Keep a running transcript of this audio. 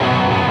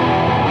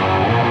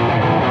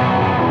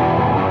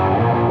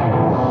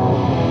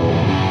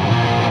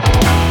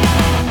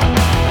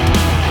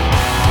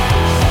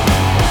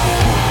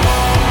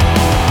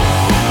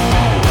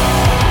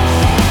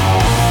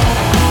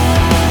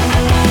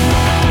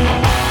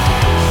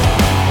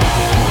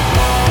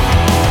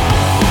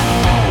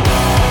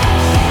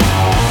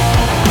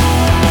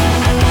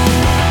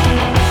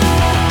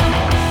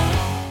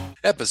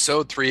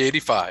episode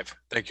 385.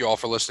 Thank you all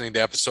for listening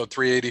to episode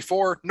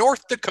 384,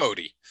 North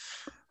Dakota.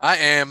 I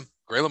am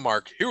Gray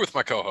Lamarck, here with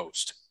my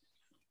co-host.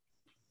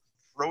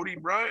 Brody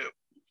Bryant.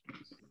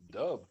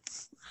 Dub.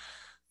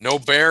 No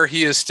Bear,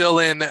 he is still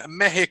in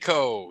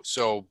Mexico.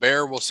 So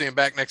Bear, we'll see him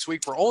back next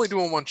week. We're only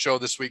doing one show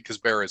this week because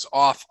Bear is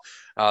off.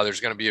 There's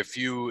going to be a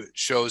few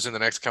shows in the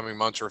next coming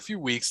months or a few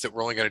weeks that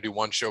we're only going to do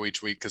one show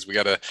each week because we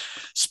got to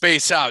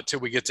space out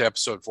till we get to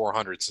episode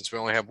 400 since we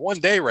only have one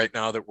day right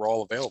now that we're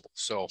all available.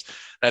 So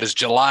that is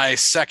July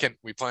 2nd.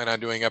 We plan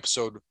on doing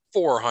episode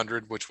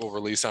 400, which will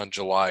release on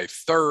July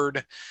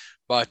 3rd.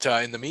 But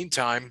in the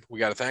meantime, we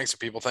got to thank some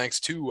people. Thanks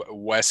to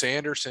Wes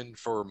Anderson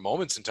for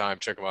Moments in Time.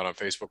 Check him out on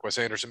Facebook, Wes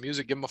Anderson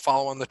Music. Give him a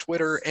follow on the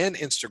Twitter and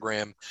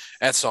Instagram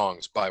at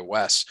Songs by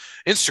Wes.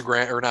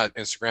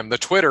 The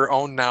Twitter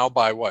owned now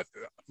by what?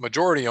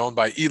 Majority owned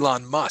by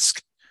Elon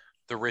Musk,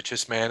 the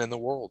richest man in the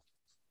world.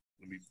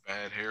 It'll be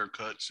bad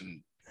haircuts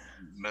and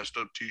messed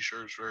up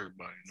T-shirts for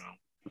everybody now.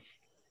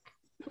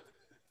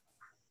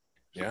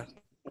 Yeah,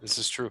 this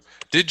is true.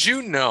 Did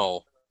you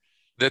know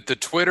that the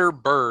Twitter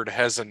bird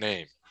has a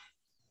name?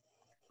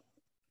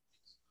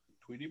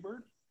 Tweety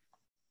Bird?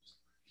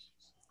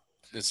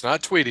 It's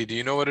not Tweety. Do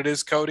you know what it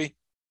is, Cody?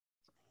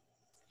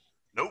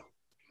 Nope.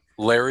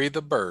 Larry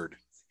the Bird.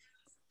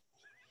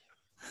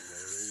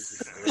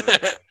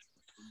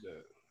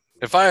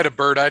 If I had a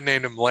bird, I'd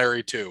name him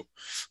Larry too.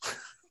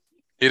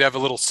 He'd have a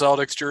little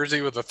Celtics jersey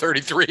with a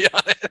 33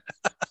 on it.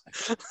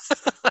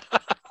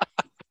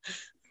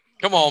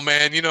 Come on,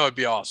 man. You know it'd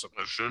be awesome.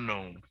 I should have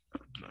known.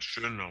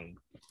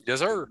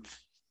 Yes, sir.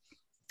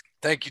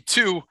 Thank you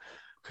to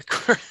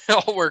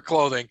All Wear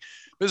Clothing.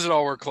 Visit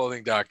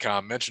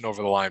allwearclothing.com. Mention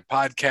Over the Line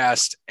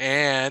podcast,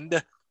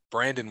 and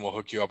Brandon will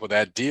hook you up with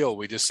that deal.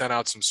 We just sent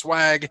out some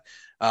swag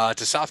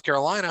to South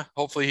Carolina.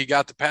 Hopefully he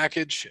got the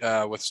package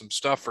with some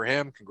stuff for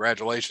him.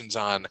 Congratulations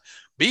on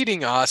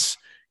beating us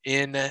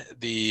in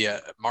the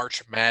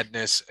March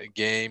Madness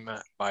game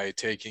by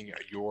taking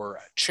your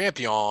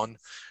champion,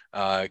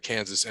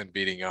 Kansas, and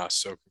beating us.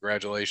 So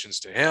congratulations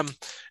to him,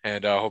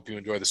 and I hope you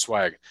enjoy the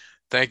swag.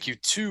 Thank you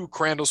to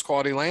Crandall's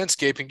Quality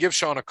Landscaping. Give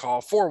Sean a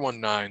call,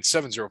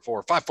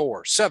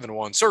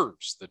 419-704-5471.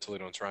 Serves the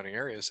Toledo and surrounding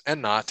areas and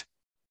not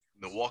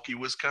Milwaukee,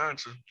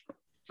 Wisconsin.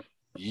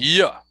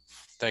 Yeah.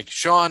 Thank you,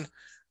 Sean.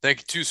 Thank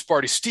you to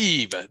Sparty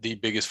Steve, the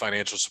biggest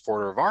financial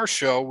supporter of our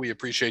show. We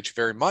appreciate you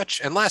very much.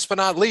 And last but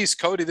not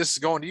least, Cody, this is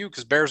going to you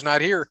because Bear's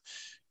not here.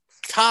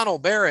 Connell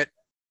Barrett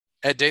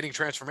at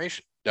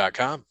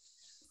datingtransformation.com.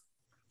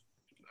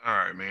 All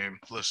right, man.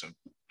 Listen,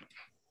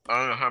 I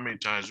don't know how many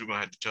times we're going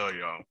to have to tell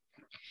y'all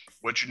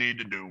what you need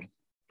to do,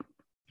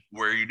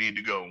 where you need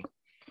to go,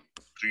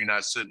 so you're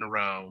not sitting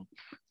around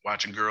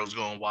watching Girls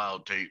Gone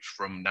Wild tapes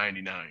from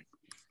 99.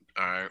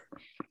 All right?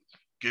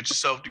 Get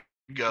yourself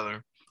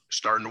together.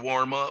 Starting to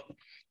warm up.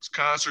 It's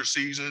concert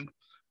season.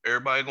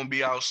 Everybody going to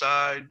be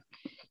outside.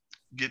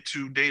 Get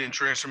to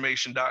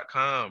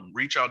datingtransformation.com.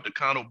 Reach out to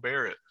Connell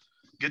Barrett.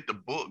 Get the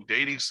book,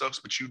 Dating Sucks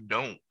But You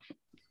Don't.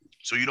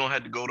 So you don't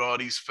have to go to all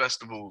these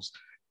festivals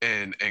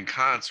and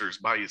concerts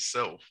by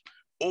yourself.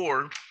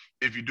 Or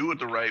if you do it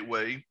the right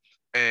way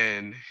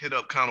and hit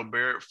up Connell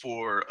Barrett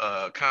for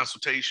a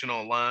consultation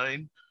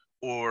online,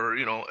 or,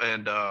 you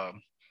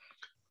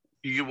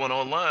get one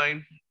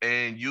online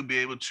and you'll be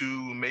able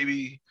to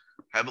maybe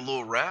have a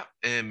little rap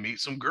and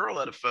meet some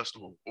girl at a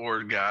festival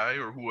or a guy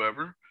or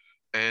whoever,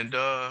 and,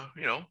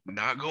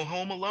 not go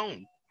home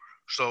alone.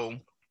 So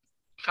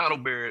Connell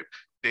Barrett,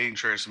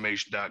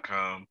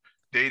 datingtransformation.com,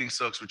 Dating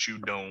Sucks But You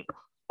Don't,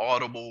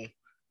 Audible,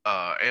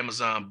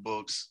 Amazon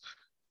Books,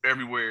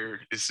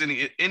 everywhere. It's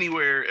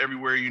anywhere,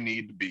 everywhere you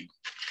need to be.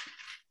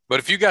 But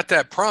if you got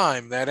that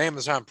Prime, that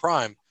Amazon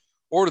Prime,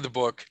 order the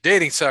book,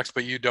 Dating Sucks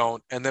But You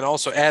Don't, and then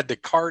also add the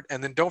cart,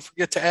 and then don't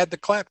forget to add the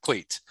clap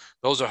cleats.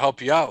 Those will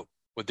help you out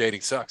with Dating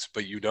Sucks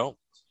But You Don't.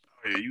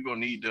 Oh, yeah, you're going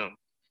to need them.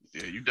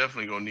 Yeah, you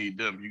definitely going to need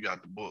them. You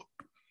got the book.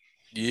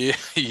 Yeah,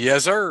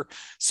 yes, sir.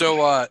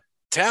 So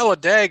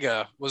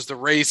Talladega was the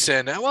race,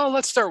 and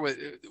let's start with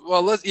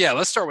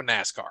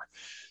NASCAR.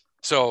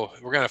 So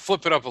we're going to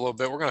flip it up a little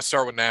bit. We're going to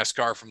start with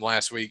NASCAR from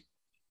last week.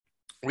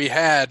 We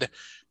had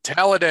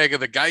Talladega,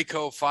 the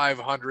Geico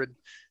 500,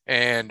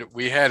 and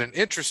we had an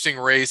interesting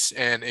race,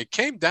 and it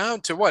came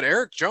down to what?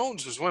 Eric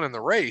Jones was winning the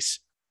race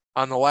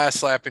on the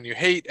last lap, and you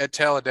hate at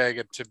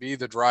Talladega to be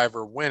the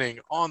driver winning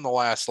on the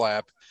last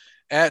lap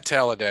at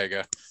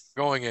Talladega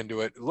going into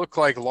it. It looked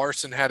like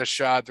Larson had a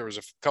shot. There was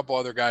a couple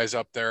other guys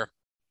up there.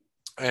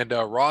 And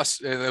Ross,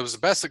 and it was the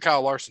best that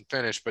Kyle Larson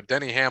finished, but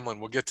Denny Hamlin,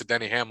 we'll get to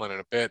Denny Hamlin in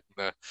a bit,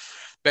 the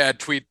bad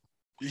tweet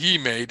he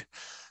made.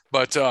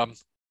 But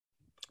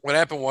what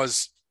happened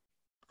was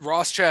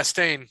Ross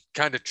Chastain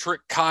kind of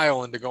tricked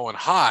Kyle into going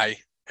high,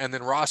 and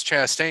then Ross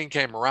Chastain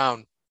came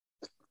around,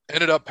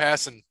 ended up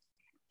passing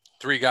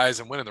three guys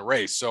and winning the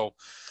race. So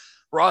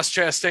Ross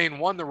Chastain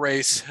won the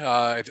race.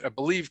 I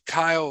believe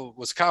Kyle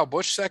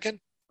Busch second?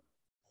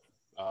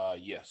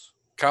 Yes.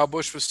 Kyle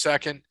Busch was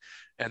second.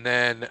 And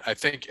then I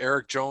think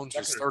Eric Jones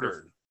was third.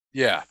 Third.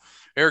 Yeah.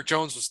 Eric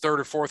Jones was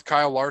third or fourth.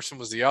 Kyle Larson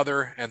was the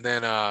other. And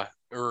then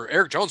or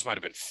Eric Jones might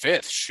have been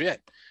fifth.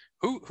 Shit.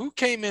 Who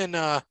came in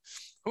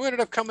who ended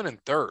up coming in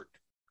third?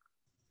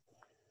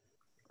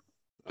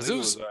 I think it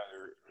was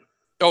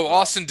either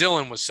Austin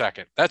Dillon was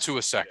second. That's who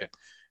was second.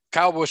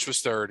 Kyle Busch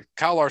was third.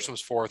 Kyle Larson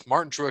was fourth.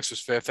 Martin Truex was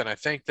fifth. And I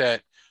think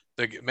that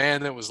the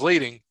man that was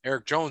leading,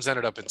 Eric Jones,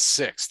 ended up in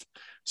sixth.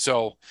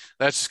 So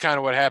that's just kind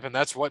of what happened.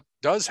 That's what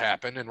does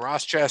happen. And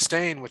Ross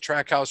Chastain with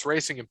Trackhouse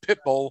Racing and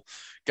Pitbull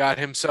got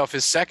himself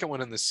his second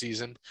one in the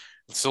season,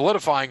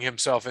 solidifying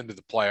himself into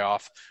the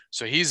playoff.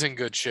 So he's in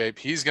good shape.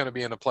 He's going to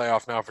be in the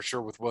playoff now for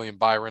sure with William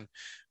Byron.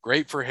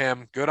 Great for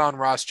him. Good on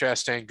Ross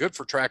Chastain. Good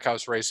for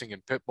Trackhouse Racing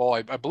and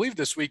Pitbull. I believe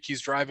this week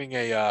he's driving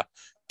a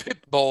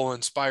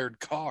Pitbull-inspired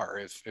car,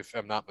 if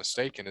I'm not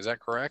mistaken. Is that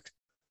correct?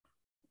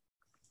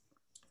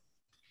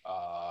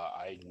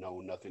 I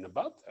know nothing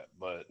about that,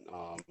 but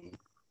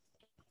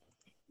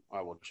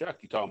I will check.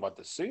 You talking about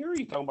the singer? Or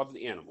you talking about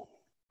the animal?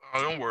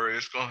 Oh, don't worry.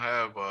 It's gonna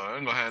have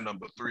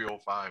number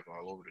 305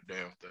 all over the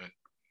damn thing.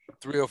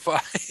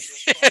 305.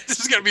 This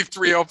is gonna be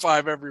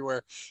 305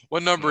 everywhere.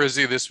 What number is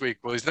he this week?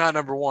 Well, he's not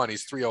number one.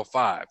 He's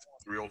 305.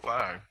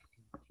 305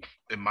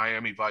 in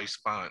Miami Vice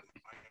font.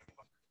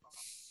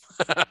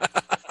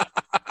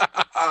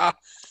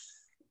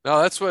 No,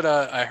 that's what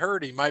I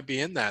heard. He might be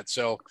in that.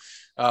 So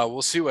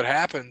we'll see what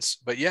happens.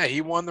 But yeah,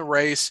 he won the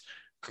race.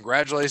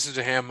 Congratulations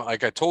to him.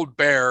 Like I told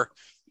Bear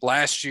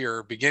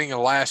beginning of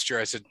last year,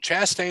 I said,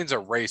 Chastain's a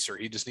racer.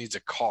 He just needs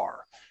a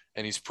car.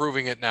 And he's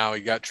proving it now.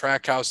 He got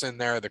Trackhouse in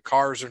there. The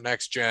cars are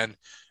next gen.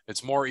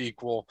 It's more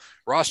equal.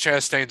 Ross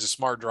Chastain's a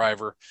smart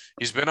driver.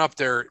 He's been up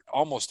there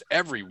almost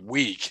every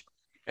week.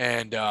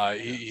 And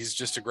he's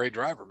just a great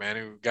driver, man.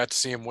 We got to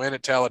see him win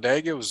at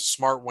Talladega. It was a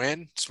smart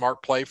win,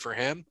 smart play for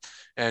him.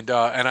 And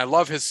I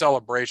love his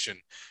celebration.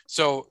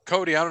 So,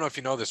 Cody, I don't know if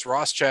you know this.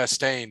 Ross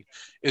Chastain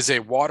is a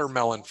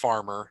watermelon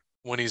farmer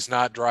when he's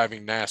not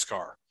driving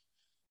NASCAR.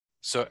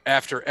 So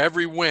after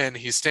every win,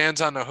 he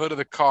stands on the hood of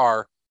the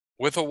car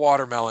with a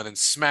watermelon and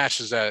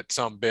smashes that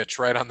some bitch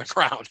right on the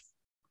ground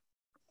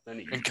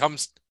and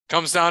comes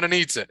down and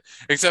eats it.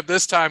 Except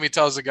this time he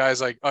tells the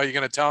guys like, oh, you're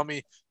going to tell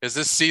me, is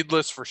this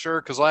seedless for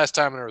sure? Because last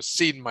time there was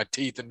seed in my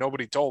teeth and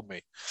nobody told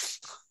me.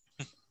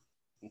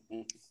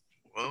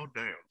 Well,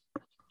 damn.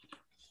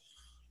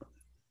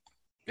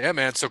 Yeah,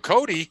 man. So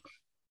Cody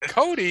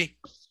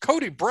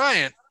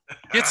Bryant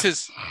gets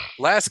his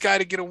last guy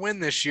to get a win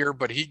this year,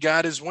 but he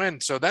got his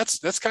win. So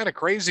that's kind of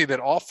crazy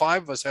that all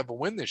five of us have a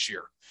win this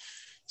year.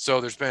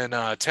 So there's been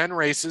 10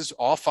 races.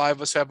 All five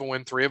of us have a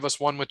win. 3 of us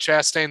won with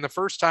Chastain the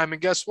first time.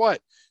 And guess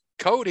what?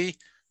 Cody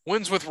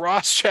wins with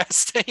Ross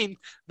Chastain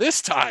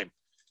this time.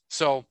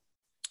 So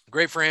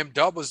great for him.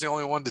 Dub was the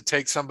only one to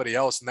take somebody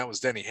else, and that was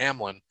Denny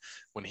Hamlin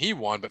when he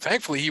won. But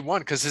thankfully he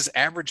won because his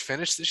average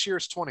finish this year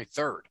is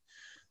 23rd.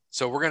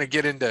 So we're going to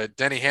get into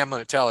Denny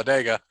Hamlin at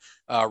Talladega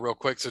real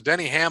quick. So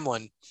Denny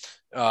Hamlin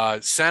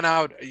sent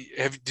out.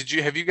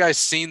 Have you guys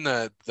seen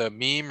the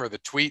meme or the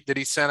tweet that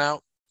he sent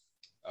out?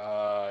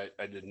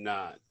 I did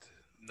not.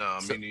 No,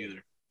 me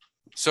neither.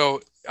 So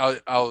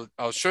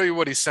I'll show you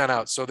what he sent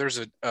out. So there's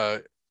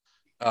a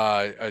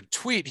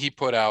tweet he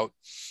put out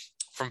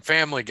from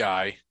Family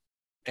Guy,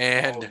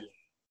 and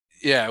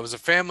yeah, it was a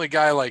Family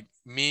Guy like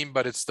meme,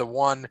 but it's the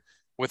one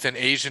with an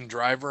Asian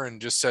driver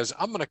and just says,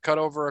 I'm going to cut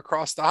over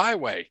across the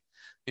highway,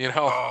 you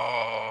know?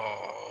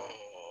 Oh.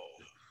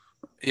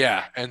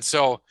 Yeah. And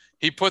so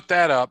he put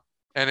that up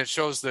and it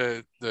shows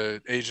the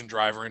Asian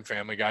driver in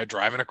Family Guy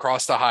driving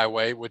across the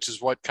highway, which is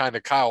what kind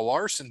of Kyle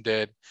Larson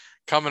did,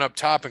 coming up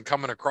top and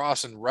coming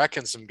across and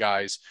wrecking some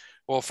guys.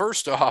 Well,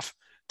 first off,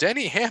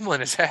 Denny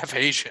Hamlin is half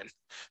Asian.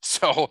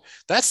 So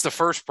that's the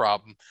first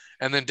problem.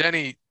 And then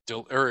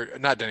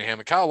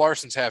Kyle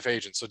Larson's half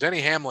Asian. So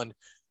Denny Hamlin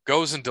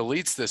goes and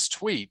deletes this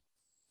tweet,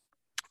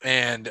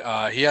 and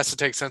he has to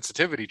take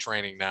sensitivity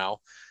training now.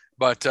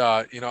 But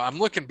I'm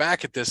looking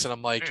back at this and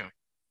I'm like,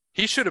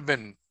 he should have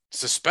been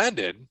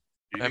suspended.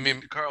 I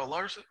mean, Kyle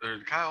Larson.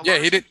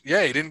 He did.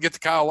 Yeah, he didn't get the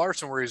Kyle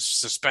Larson where he's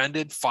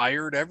suspended,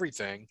 fired,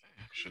 everything.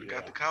 Should have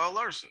got the Kyle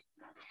Larson.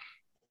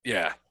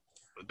 Yeah,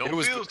 but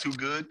don't feel too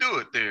good. Do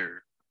it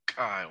there,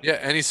 Kyle. Yeah,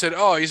 and he said,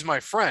 "Oh, he's my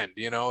friend.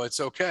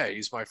 It's okay.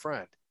 He's my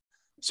friend."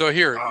 So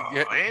here,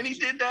 and he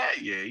did that.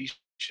 Yeah, he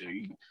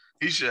should.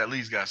 He should at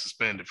least got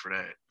suspended for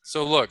that.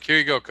 So look, here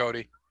you go,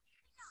 Cody.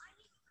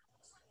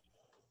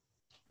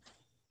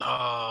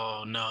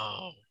 Oh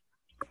no.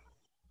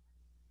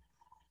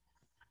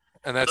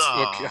 And that's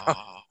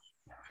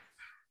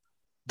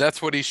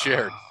that's what he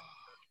shared.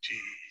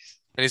 Jeez.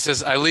 And he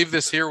says, I leave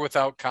this here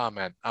without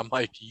comment. I'm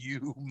like,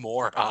 you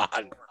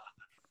moron.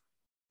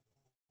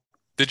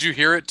 Did you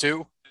hear it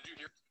too?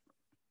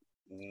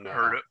 No.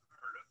 Heard it.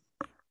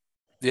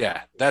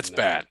 Yeah, that's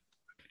bad.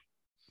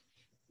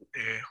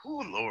 Yeah,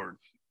 oh Lord.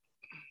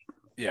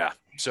 Yeah.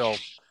 So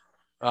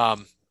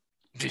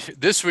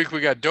this week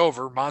we got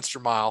Dover, Monster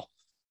Mile.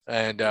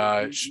 And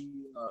go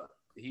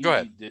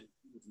ahead. Did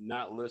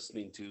not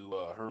listening to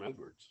Herm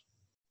Edwards.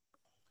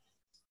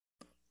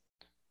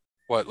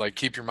 What, like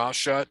keep your mouth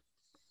shut?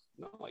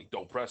 No, like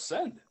don't press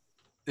send.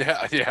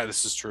 Yeah,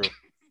 this is true.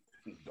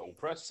 Don't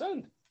press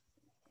send.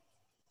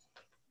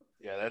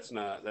 Yeah, that's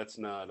not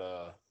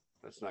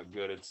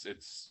good.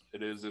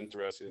 It is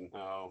interesting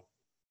how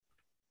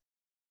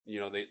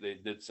they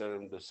did send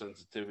him to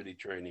sensitivity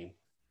training,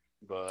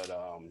 but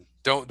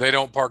They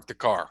don't park the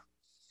car.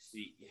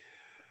 the,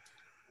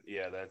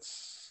 yeah,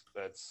 that's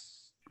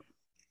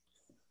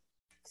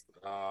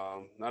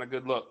not a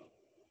good look.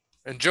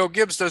 And Joe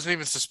Gibbs doesn't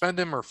even suspend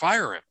him or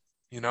fire him.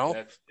 You know?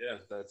 That's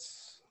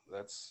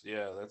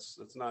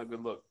not a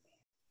good look.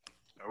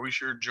 Are we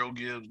sure Joe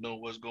Gibbs know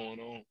what's going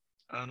on?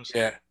 Honestly,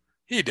 Yeah,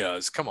 he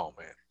does. Come on,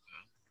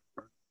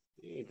 man.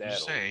 He ain't I'm that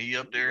just old. saying he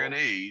up there in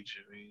age.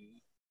 I mean,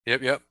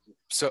 Yep.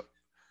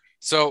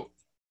 So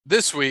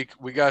this week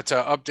we got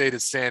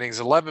updated standings: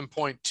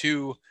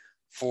 11.2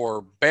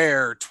 for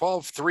Bear,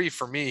 12-3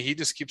 for me. He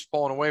just keeps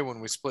pulling away when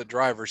we split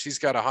drivers. He's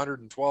got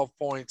 112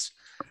 points.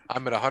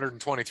 I'm at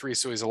 123,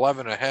 so he's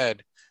 11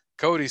 ahead.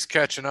 Cody's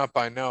catching up,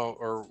 I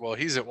know,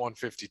 he's at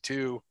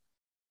 152.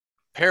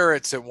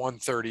 Parrott's at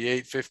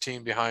 138,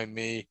 15 behind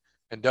me,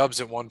 and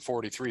Dub's at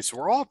 143. So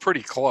we're all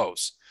pretty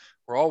close.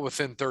 We're all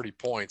within 30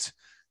 points.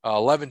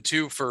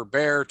 11-2 for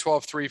Bear,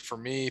 12-3 for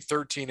me,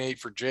 13-8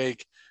 for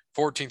Jake,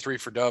 14-3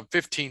 for Dub,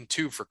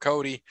 15-2 for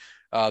Cody.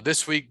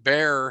 This week,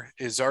 Bear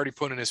is already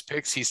putting his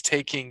picks. He's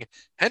taking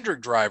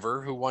Hendrick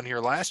driver, who won here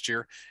last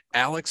year,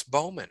 Alex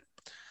Bowman.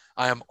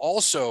 I am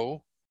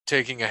also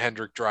taking a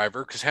Hendrick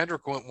driver because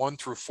Hendrick went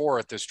 1-4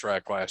 at this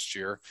track last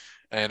year.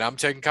 And I'm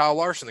taking Kyle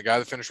Larson, the guy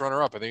that finished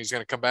runner-up. I think he's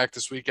going to come back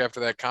this week after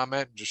that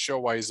comment and just show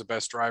why he's the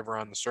best driver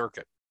on the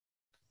circuit.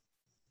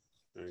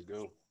 There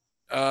you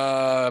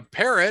go.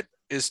 Parrott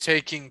is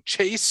taking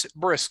Chase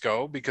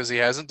Briscoe because he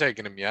hasn't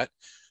taken him yet.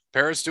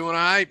 Parrott's doing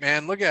all right,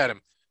 man. Look at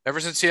him. Ever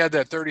since he had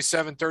that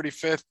 37th,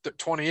 35th,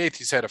 28th,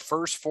 he's had a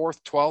 1st,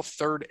 4th, 12th,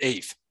 3rd,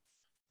 8th.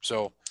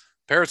 So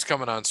Parrott's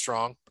coming on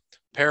strong.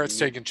 Parrott's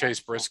taking Chase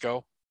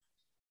Briscoe.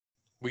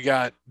 We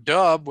got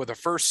Dub with a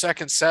 1st,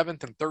 2nd,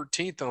 7th, and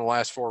 13th in the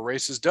last 4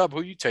 races. Dub,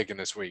 who you taking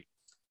this week?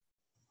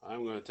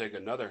 I'm going to take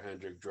another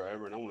Hendrick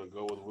driver, and I'm going to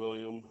go with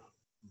William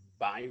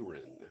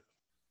Byron.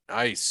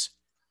 Nice.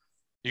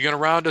 You going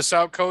to round us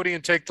out, Cody,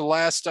 and take the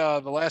last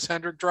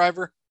Hendrick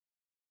driver,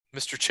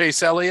 Mr.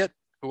 Chase Elliott,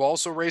 who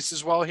also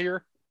races well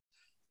here?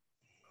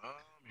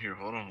 Here,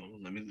 hold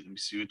on. Let me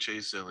see what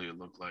Chase Elliott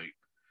look like.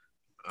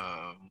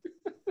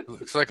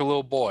 Looks like a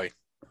little boy.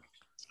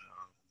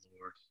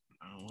 Lord,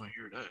 I don't want to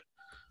hear that.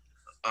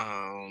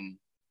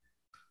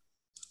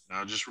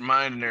 Now just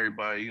reminding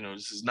everybody,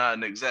 this is not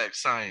an exact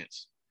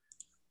science.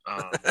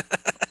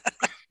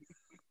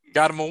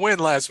 Got him a win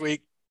last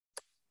week.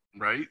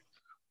 Right?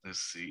 Let's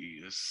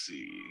see.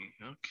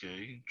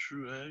 Okay,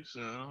 Truex.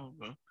 Oh,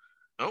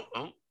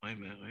 wait a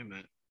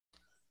minute.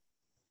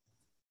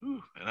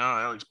 Ooh, and now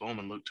Alex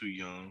Bowman looked too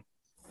young.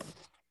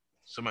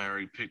 Somebody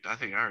already picked. I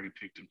think I already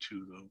picked him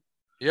too, though.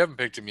 You haven't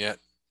picked him yet.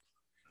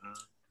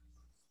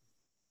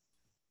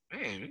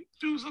 Man, these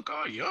dudes look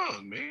all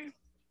young, man.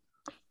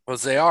 Well,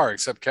 they are,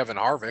 except Kevin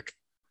Harvick.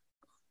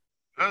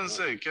 I was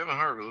gonna say Kevin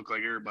Harvick looked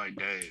like everybody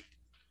dad.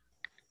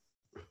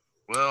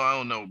 Well, I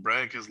don't know.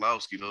 Brad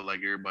Keselowski looked like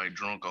everybody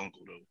drunk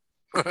uncle though.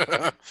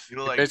 He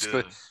looked like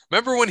Basically,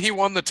 remember when he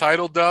won the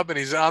title, Dub, and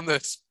he's on the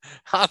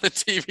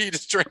TV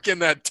just drinking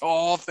that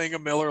tall thing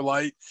of Miller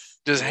Lite,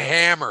 just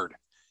hammered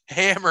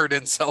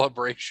in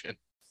celebration.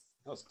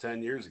 That was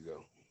 10 years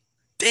ago.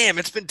 Damn,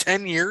 it's been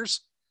 10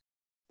 years.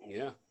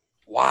 Yeah,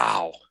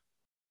 Wow.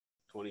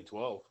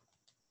 2012.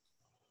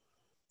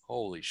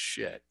 Holy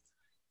shit.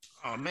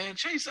 Oh man,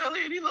 Chase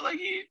Elliott, he look like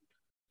he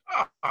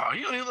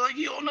don't even look like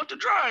he old enough to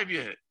drive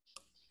yet.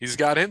 He's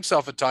got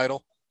himself a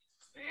title.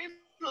 He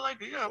look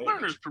like he got a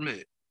learner's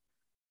permit.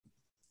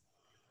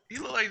 He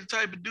look like the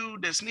type of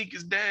dude that sneak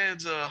his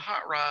dad's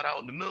hot rod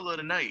out in the middle of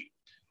the night.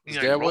 His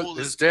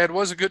dad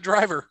was a good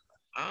driver.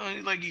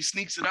 Like he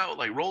sneaks it out,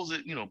 like rolls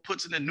it,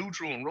 puts it in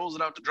neutral and rolls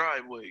it out the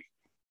driveway.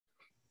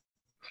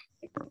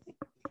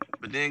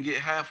 But then get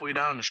halfway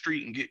down the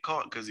street and get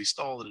caught because he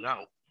stalled it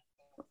out.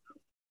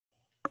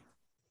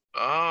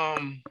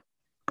 Man.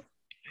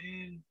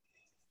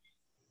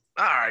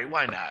 All right,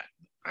 why not?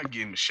 I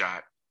give him a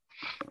shot.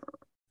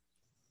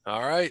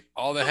 All right,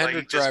 all the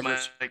Hendrick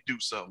drivers might do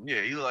something.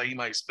 Yeah, he look like he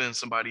might spin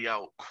somebody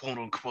out, quote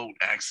unquote,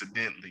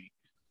 accidentally,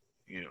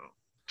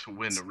 to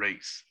win the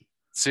race.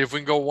 See if we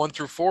can go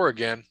 1-4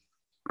 again.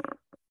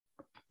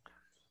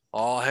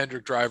 All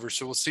Hendrick drivers.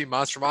 So we'll see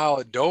Monster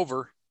Mile at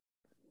Dover.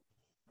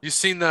 Have you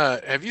seen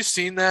that?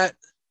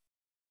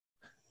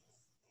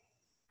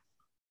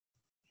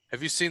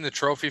 Have you seen the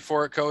trophy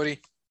for it,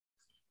 Cody?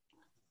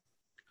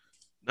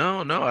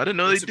 No, I didn't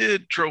know they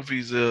did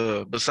trophies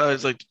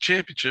besides like the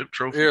championship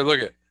trophy. Here, look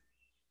at.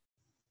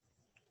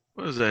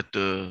 What is that?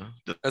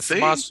 That's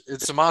thing?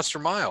 It's the Monster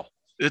Mile.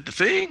 Is the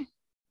thing?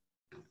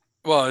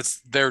 Well,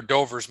 it's their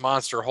Dover's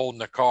Monster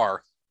holding a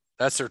car.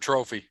 That's their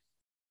trophy.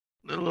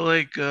 Little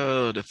like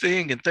the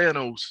Thing and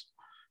Thanos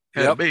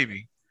had a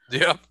baby.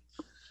 Yep.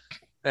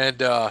 And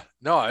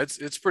no,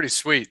 it's pretty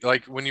sweet.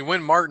 Like when you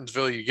win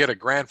Martinsville, you get a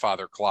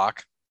grandfather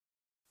clock.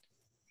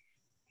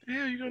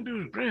 Yeah, you're gonna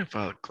do a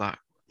grandfather clock.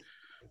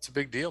 It's a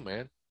big deal,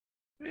 man.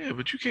 Yeah,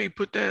 but you can't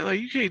put that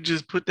you can't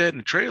just put that in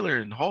the trailer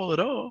and haul it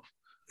off.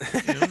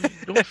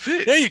 Don't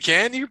fit. Yeah, you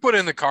can. You can put it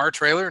in the car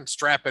trailer and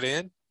strap it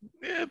in.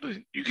 Yeah, but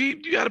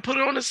you got to put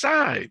it on the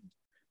side.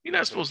 You're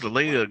not supposed to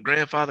lay a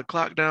grandfather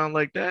clock down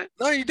like that.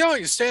 No, you don't.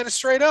 You stand it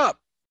straight up.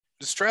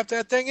 Just strap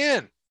that thing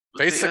in.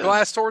 Face the Yeah.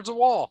 glass towards the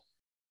wall.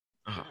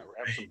 Oh,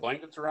 Wrap some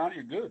blankets around it,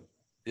 you're good.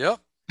 Yep.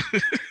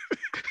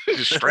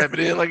 just strap it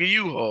in like a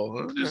U-Haul.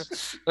 Huh?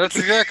 Just That's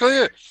exactly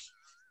it.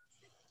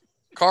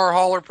 Car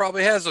hauler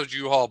probably has those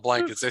U-Haul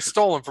blankets. They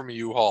stole them from a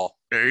U-Haul.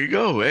 there you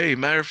go. Hey,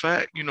 matter of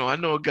fact, I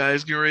know a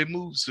guy's getting ready to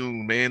move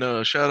soon, man.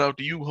 Shout out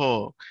to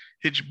U-Haul.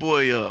 Hit your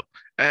boy up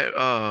at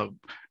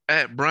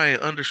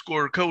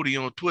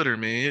Brian_Cody on Twitter,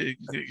 man.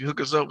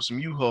 Hook us up with some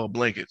U-Haul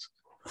blankets.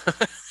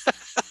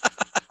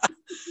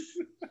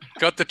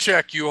 Cut the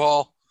check,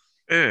 U-Haul.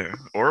 Yeah,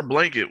 or a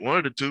blanket, one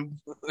of the two.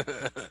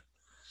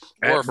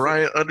 Or At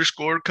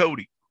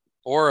Brian_Cody.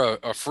 Or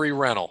a free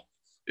rental.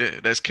 Yeah,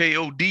 that's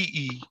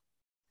KODE.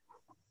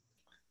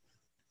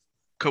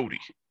 Cody.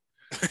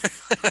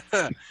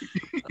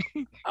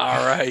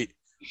 All right.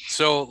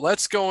 So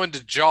let's go into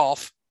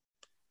Jolf.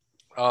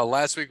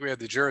 Last week we had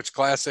the Juris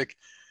Classic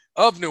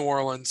of New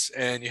Orleans,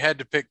 and you had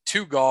to pick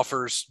two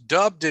golfers.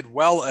 Dub did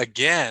well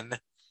again,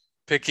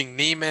 picking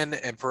Neiman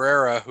and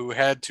Pereira, who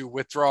had to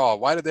withdraw.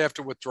 Why did they have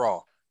to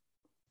withdraw?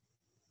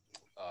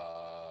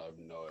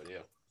 No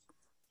idea.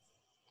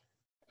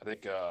 I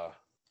think I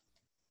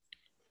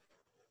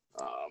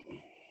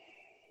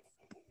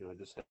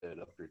just had it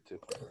up here too.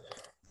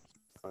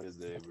 How did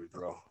they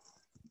withdraw?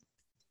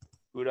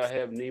 Who did I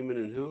have? Neiman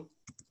and who?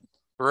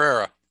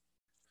 Pereira.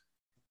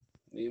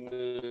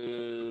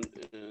 Neiman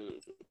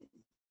and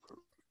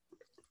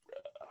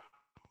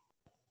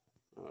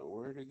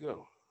where'd it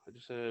go? I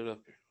just had it up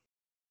here.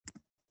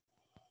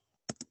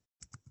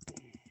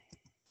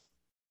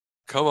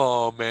 Come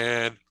on,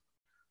 man.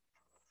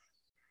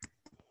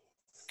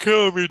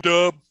 Kill me,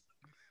 Dub.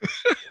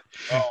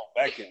 Oh,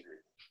 back injury.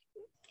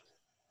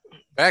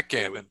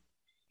 Backgammon.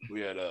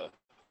 We had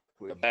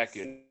back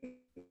injury.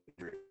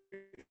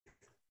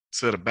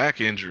 Said a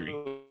back injury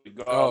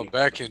Oh,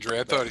 back injury.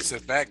 I thought he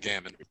said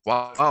backgammon.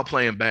 while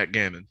playing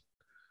backgammon.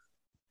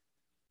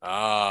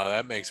 Ah,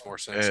 that makes more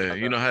sense. Yeah,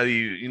 you know how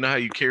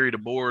you carry the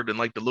board in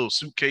like the little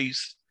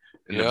suitcase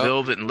and the Yep.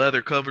 velvet and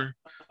leather cover.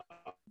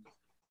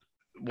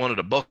 One of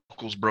the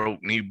buckles broke,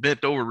 and he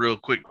bent over real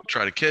quick to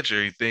try to catch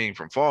everything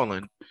from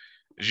falling.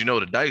 As you know,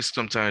 the dice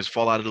sometimes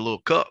fall out of the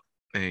little cup,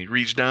 and he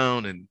reached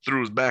down and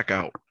threw his back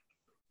out,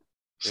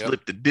 Yep.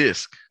 slipped the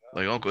disc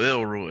like Uncle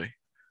Elroy.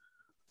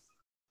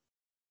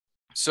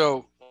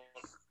 So,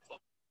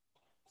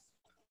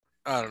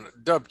 I don't know.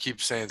 Dub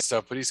keeps saying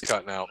stuff, but he's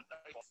cutting out.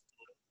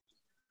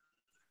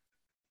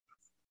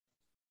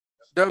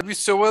 Dub, you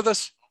still with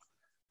us?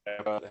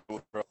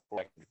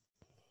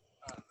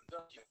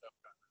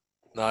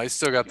 No, he's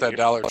still got that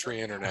Dollar Tree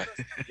internet.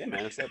 Yeah,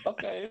 man, it's that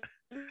Buckeye.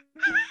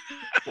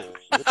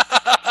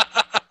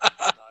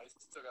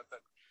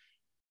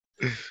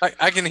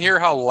 I can hear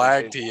how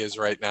lagged he is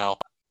right now.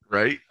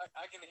 Right?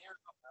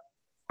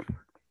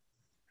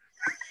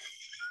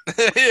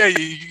 Yeah,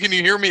 can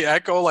you hear me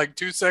echo like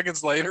 2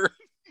 seconds later?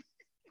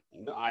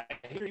 No, I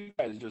hear you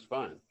guys just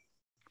fine.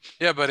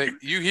 Yeah, but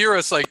you hear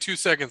us like 2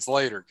 seconds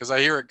later because I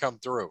hear it come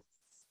through.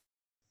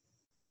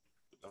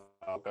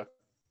 Okay.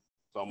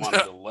 So I'm on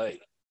a delay.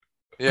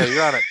 Yeah,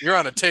 you're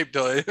on a tape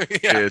delay.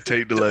 Yeah,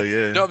 tape delay.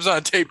 Yeah. Dub's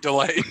on tape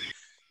delay.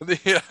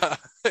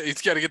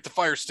 He's got to get the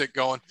Fire Stick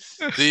going.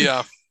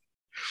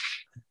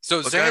 So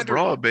Look at Xander,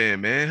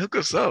 broadband, man. Hook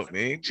us up,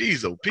 man.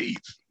 Jeez, oh Pete.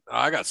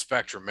 I got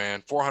Spectrum,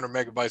 man. 400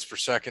 megabytes per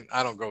second.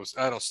 I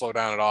don't slow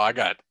down at all. I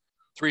got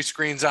 3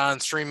 screens on,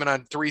 streaming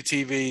on 3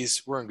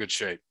 TVs. We're in good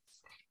shape.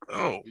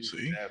 Oh,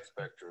 see, I have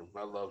Spectrum.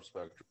 I love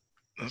Spectrum.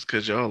 that's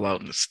because y'all out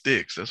in the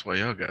sticks. That's why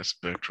y'all got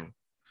Spectrum.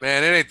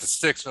 Man, it ain't the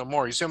sticks no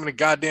more. You see how many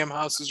goddamn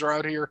houses are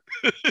out here?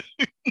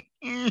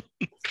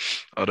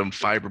 All them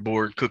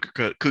fiberboard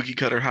cookie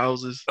cutter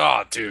houses.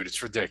 Oh, dude,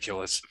 it's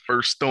ridiculous.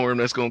 First storm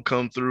that's gonna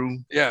come through.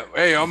 Yeah,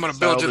 hey, I'm gonna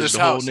build you salvage this the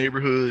house. whole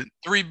neighborhood.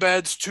 3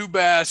 beds, 2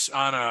 baths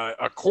on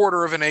a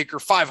quarter of an acre,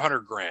 500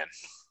 grand.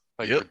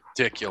 Like Yep.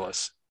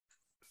 ridiculous.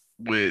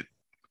 With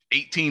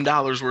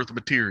 $18 worth of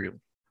material.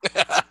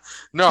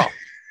 No,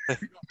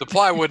 the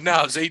plywood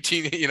now is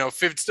 18.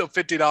 Still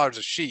 $50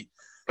 a sheet.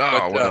 Oh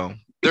But, well.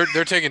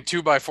 They're taking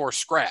 2x4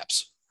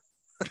 scraps.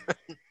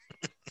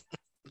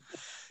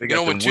 They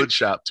got when them wood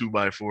shop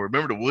 2x4.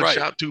 Remember the wood Right.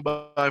 shop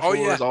 2x4s Oh,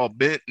 yeah. all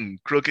bent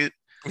and crooked,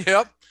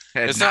 Yep.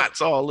 had It's not-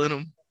 knots all in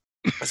them.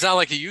 It's not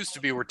like it used to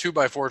be where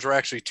 2x4s were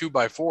actually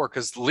 2x4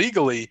 because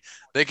legally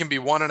they can be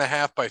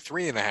 1.5 by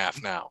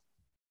 3.5 now.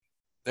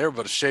 They're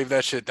able to shave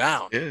that shit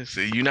down. Yeah,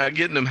 see, you're not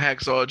getting them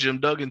hacksaw Jim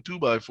Duggan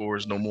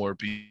 2x4s no more,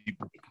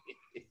 people.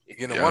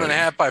 You know, Yeah.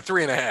 1.5 by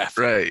 3.5.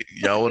 Right.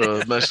 Y'all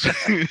wanna mess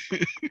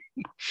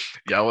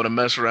y'all wanna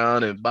mess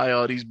around and buy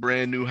all these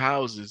brand new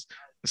houses.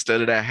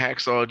 Instead of that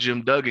hacksaw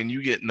Jim Duggan,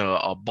 you getting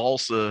a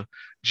balsa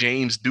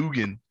James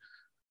Dugan.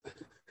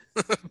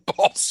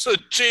 Balsa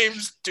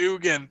James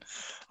Dugan.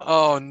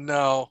 Oh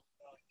no.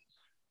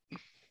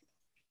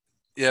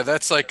 Yeah,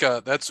 that's like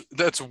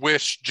that's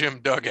Wish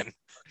Jim Duggan.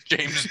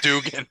 James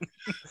Dugan.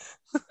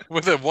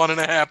 with a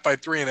 1.5 by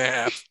 3.5.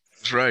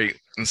 That's right.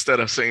 Instead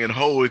of saying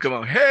ho, we come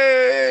out,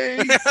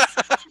 hey.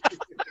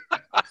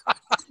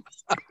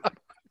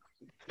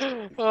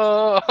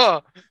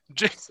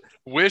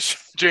 Wish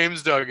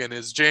James Duggan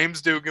is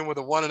James Dugan with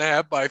a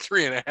 1.5 by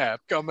 3.5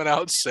 coming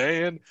out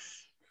saying,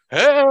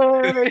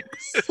 hey.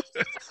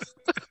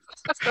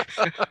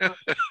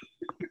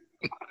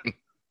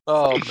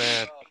 Oh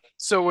man.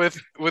 So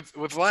with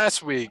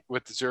last week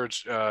with the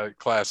Zurich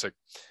Classic,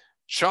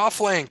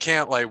 Schauffele and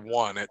Cantlay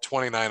won at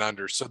 29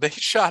 under. So they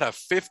shot a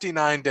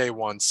 59 day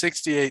one,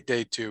 68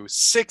 day two,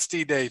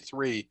 60 day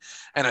three,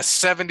 and a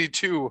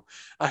 72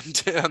 on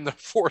the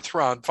fourth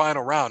round,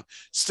 final round.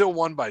 Still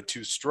won by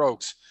 2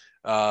 strokes.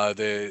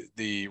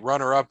 The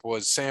runner up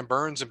was Sam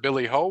Burns and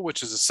Billy Ho,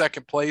 which is a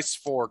second place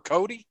for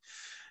Cody.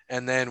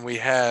 And then we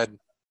had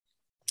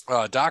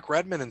Doc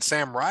Redman and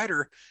Sam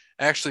Ryder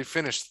actually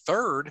finished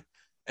third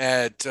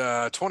at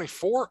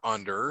 24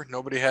 under.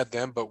 Nobody had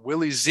them, but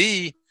Willie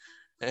Z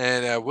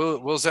and Will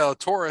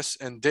Zalatoris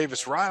and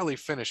Davis Riley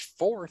finished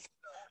fourth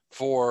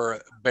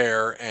for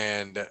Bear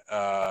and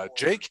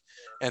Jake.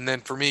 And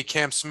then for me,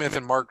 Cam Smith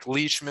and Mark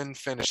Leishman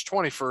finished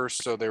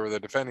 21st. So they were the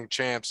defending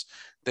champs.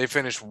 They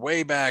finished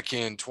way back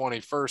in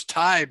 21st,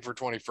 tied for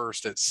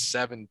 21st at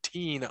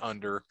 17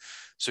 under.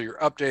 So your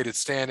updated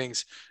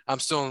standings, I'm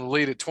still in the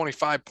lead at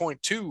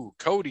 25.2,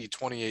 Cody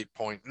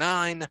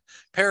 28.9,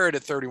 Parrot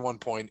at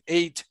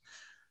 31.8,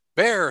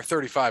 Bear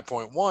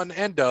 35.1,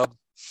 and Dub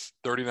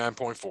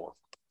 39.4.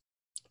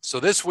 So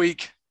this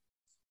week,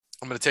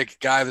 I'm going to take a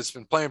guy that's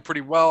been playing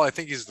pretty well. I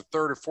think he's the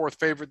third or fourth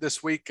favorite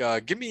this week.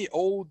 Give me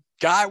old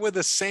guy with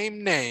the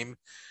same name,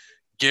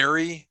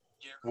 Gary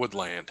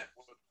Woodland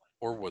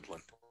or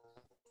Woodland.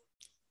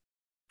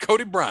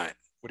 Cody Bryant,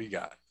 what do you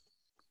got?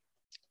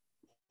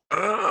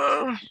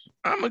 I'm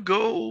gonna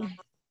go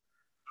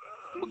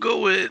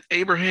with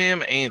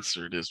Abraham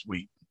Answer this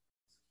week.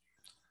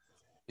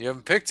 You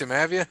haven't picked him,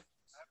 have you?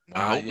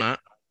 I hope not.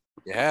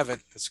 You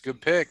haven't. That's a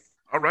good pick.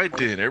 All right,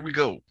 then. There we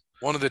go.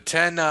 One of the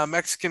 10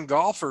 Mexican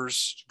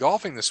golfers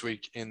golfing this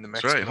week in the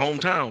Mexican. That's right.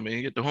 Hometown,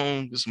 man. Get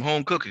some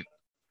home cooking.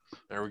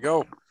 There we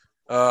go.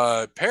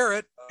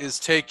 Parrot is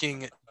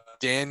taking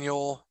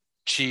Daniel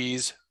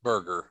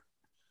Cheeseburger.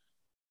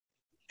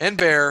 And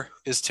Bear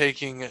is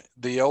taking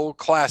the old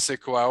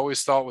classic who I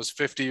always thought was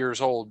 50 years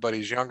old, but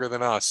he's younger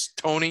than us,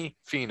 Tony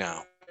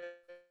Finau.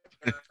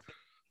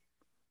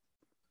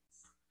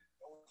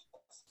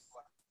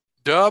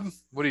 Dub,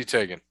 what are you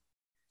taking?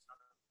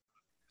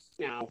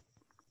 Now.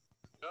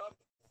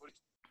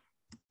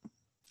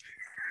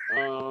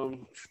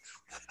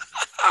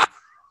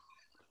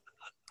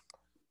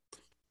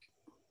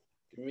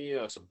 Give me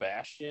a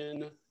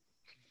Sebastian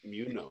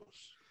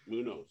Munoz.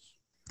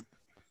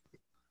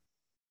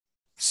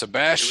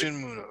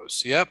 Sebastian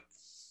Munoz. Yep.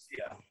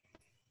 Yeah.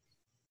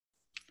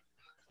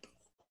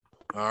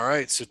 All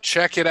right. So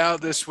check it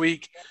out this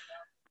week.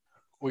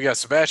 We got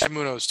Sebastian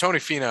Munoz, Tony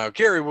Finau,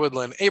 Gary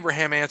Woodland,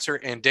 Abraham Answer,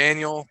 and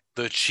Daniel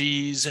the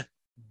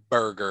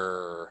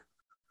Cheeseburger.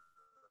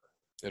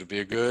 It'll be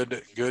a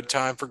good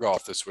time for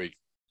golf this week.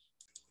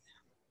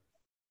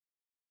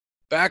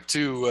 Back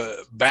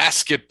to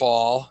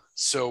basketball.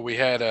 So we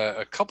had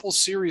a couple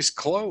series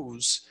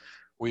close.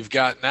 We've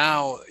got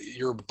now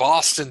your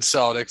Boston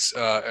Celtics,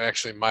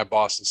 actually my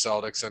Boston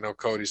Celtics. I know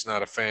Cody's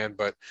not a fan,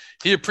 but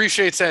he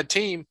appreciates that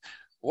team.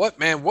 What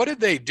did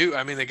they do?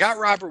 I mean, they got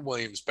Robert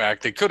Williams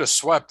back. They could have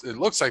swept. It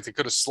looks like they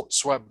could have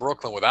swept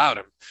Brooklyn without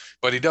him,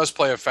 but he does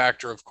play a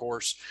factor, of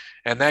course.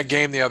 And that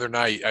game the other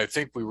night, I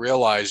think we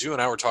realized, you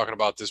and I were talking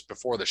about this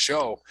before the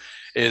show,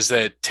 is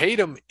that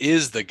Tatum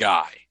is the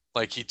guy.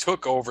 Like, he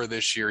took over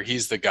this year.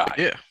 He's the guy.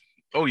 Yeah.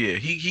 Oh, yeah.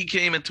 He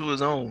came into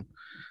his own.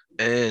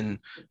 And,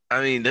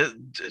 I mean,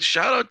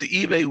 shout out to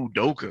Ime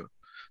Udoka.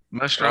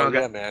 My strong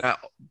guy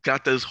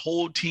got this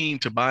whole team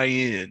to buy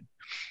in.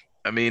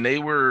 I mean,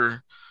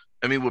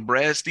 with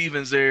Brad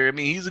Stevens there, I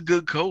mean, he's a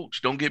good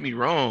coach. Don't get me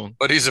wrong.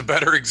 But he's a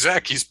better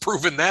exec. He's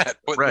proven that,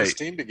 putting his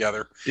team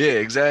together. Yeah,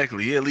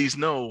 exactly. He at least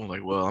know,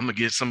 like, well, I'm going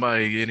to get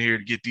somebody in here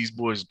to get these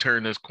boys to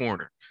turn this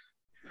corner.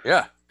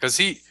 Yeah, because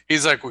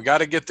he's like, we got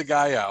to get the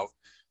guy out.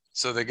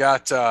 So they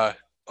got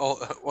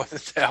what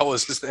the hell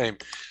was his name?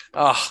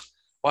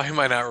 Why am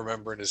I not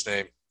remembering his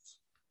name?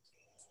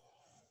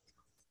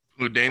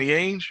 Who, Danny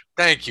Ainge?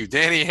 Thank you,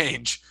 Danny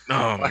Ainge.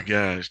 Oh my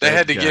gosh. They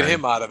had to get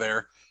him out of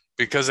there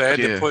because they had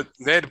to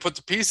put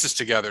the pieces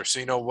together. So,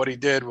 you know, what he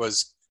did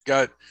was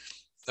got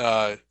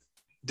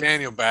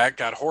Daniel back,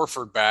 got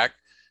Horford back,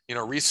 you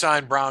know,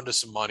 re-signed Brown to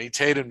some money,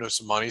 Tatum to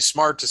some money,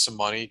 Smart to some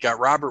money, got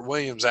Robert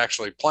Williams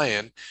actually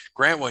playing,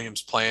 Grant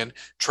Williams playing,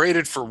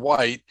 traded for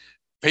White.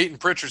 Peyton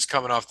Pritchard's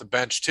coming off the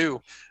bench too.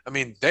 I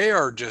mean, they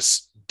are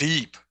just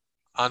deep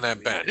on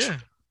that bench. Yeah,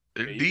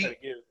 they're deep.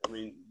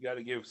 You got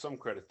to give some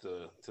credit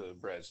to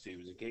Brad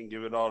Stevens. You can't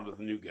give it all to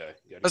the new guy.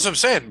 That's what I'm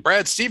saying.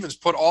 Brad Stevens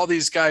put all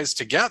these guys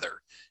together.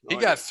 He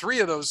got 3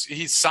 of those.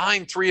 He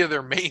signed 3 of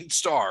their main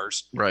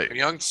stars, right?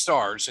 Young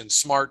stars in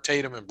Smart,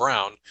 Tatum, and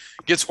Brown.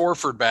 Gets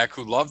Horford back,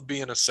 who loved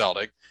being a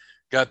Celtic.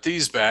 Got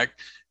these back.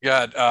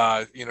 Got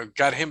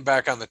him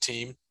back on the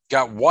team.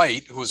 got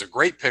White, who was a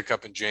great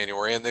pickup in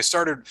January, and they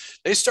started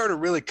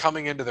really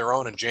coming into their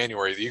own in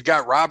January. You've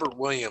got Robert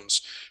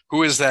Williams,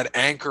 who is that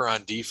anchor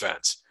on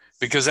defense,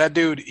 because that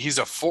dude, he's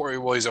a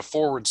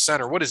forward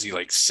center. What is he,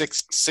 like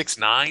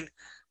 6'9"?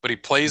 But he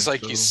plays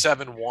like he's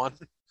 7'1".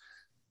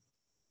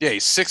 Yeah,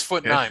 he's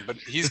 6'9", but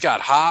he's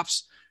got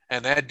hops,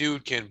 and that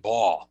dude can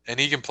ball, and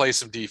he can play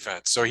some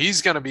defense. So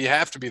he's going to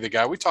have to be the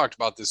guy. We talked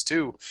about this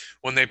too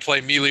when they play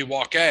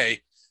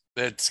Milwaukee.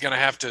 Somebody's going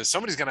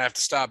to have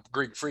to stop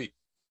Greek Freak,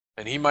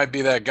 and he might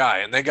be that guy.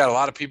 And they got a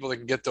lot of people that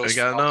can get those.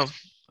 They got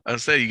enough. I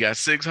say you got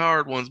 6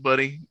 hard ones,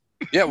 buddy.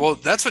 Yeah, well,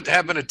 that's what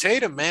happened to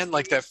Tatum, man.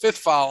 Like that 5th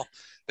foul,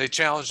 they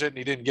challenged it and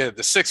he didn't get it.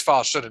 The 6th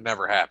foul should have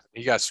never happened.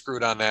 He got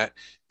screwed on that.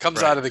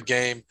 Comes out of the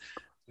game.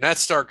 Nets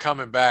start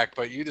coming back,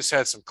 but you just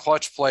had some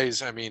clutch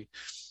plays. I mean,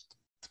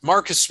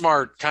 Marcus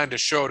Smart kind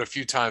of showed a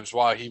few times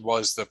why he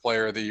was the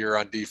player of the year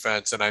on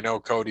defense. And I know,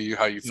 Cody,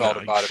 how you felt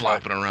about it.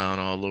 Flopping around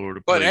all over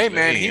the place. But hey,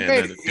 man, he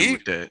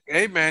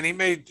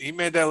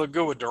made that look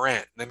good with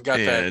Durant. And then got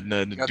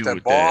nothing to do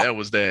with ball.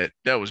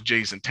 That was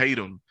Jason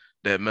Tatum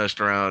that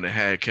messed around and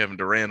had Kevin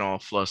Durant all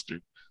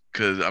flustered.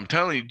 Because I'm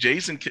telling you,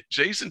 Jason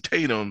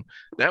Tatum,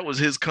 that was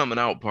his coming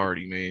out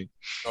party, man.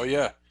 Oh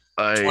yeah.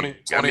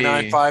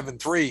 29, 5,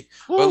 and 3.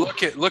 Woo.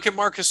 But look at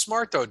Marcus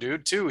Smart though,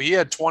 dude. Too. He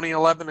had 20,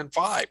 11, and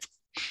 5.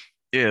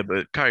 Yeah,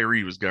 but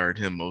Kyrie was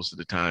guarding him most of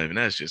the time, and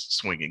that's just a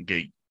swinging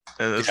gate.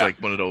 That's like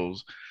one of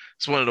those.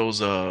 It's one of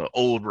those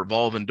old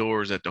revolving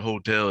doors at the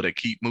hotel that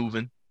keep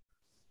moving.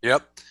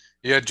 Yep.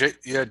 Yeah.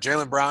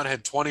 Jaylen Brown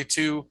had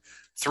 22,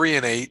 3,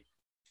 and 8.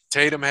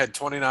 Tatum had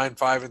 29,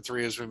 5, and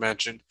 3, as we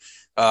mentioned.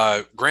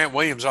 Grant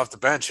Williams off the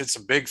bench hit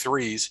some big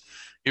threes.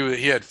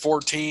 He had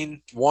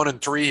 14, 1,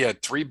 and 3. He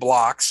had 3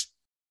 blocks.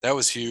 That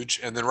was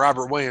huge. And then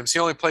Robert Williams, he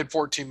only played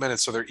 14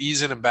 minutes, so they're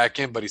easing him back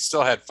in, but he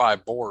still had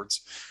 5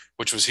 boards,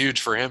 which was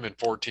huge for him in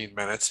 14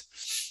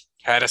 minutes.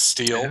 Had a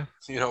steal,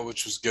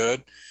 which was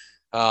good.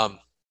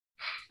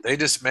 They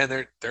just,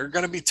 man, they're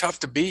going to be tough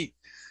to beat,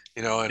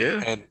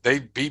 and they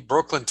beat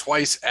Brooklyn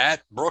twice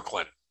at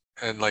Brooklyn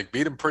and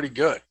beat them pretty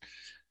good.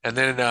 And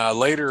then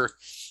later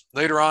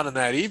on in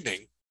that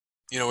evening,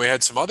 we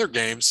had some other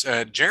games.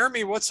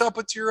 Jeremy, what's up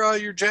with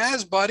your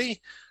Jazz,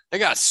 buddy? They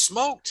got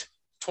smoked,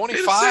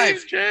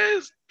 25.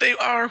 Jazz, they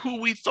are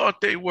who we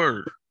thought they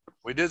were.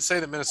 We did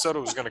say that Minnesota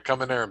was going to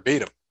come in there and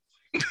beat them.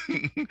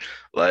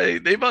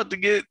 They about to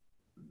get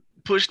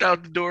pushed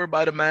out the door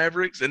by the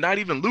Mavericks, and not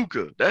even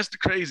Luka. That's the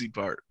crazy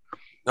part.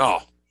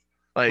 No,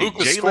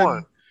 Luka's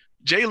scoring.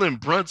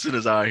 Jalen Brunson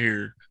is out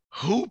here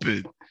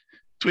hooping.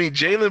 Between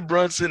Jalen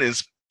Brunson and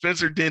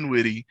Spencer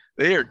Dinwiddie,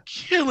 they are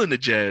killing the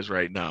Jazz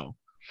right now.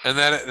 And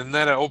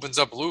then it opens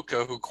up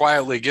Luka, who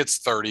quietly gets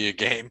 30 a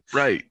game.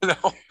 Right.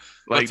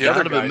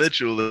 Donovan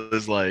Mitchell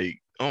is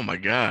oh my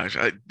gosh.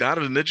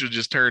 Donovan Mitchell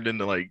just turned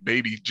into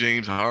baby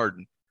James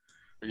Harden.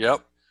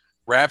 Yep.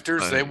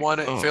 Raptors, they won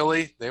at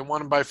Philly. They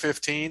won by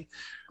 15.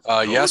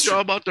 Yesterday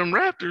about them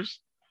Raptors.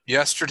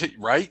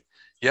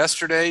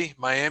 Yesterday,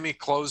 Miami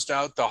closed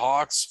out the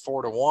Hawks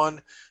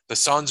 4-1. The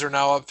Suns are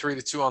now up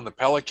 3-2 on the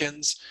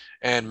Pelicans.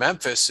 And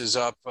Memphis is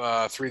up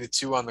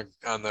 3-2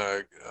 on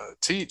the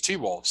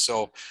T-Wolves.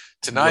 So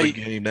tonight, what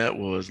a game that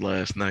was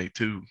last night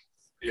too.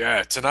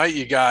 Yeah, tonight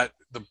you got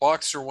the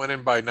Bucks are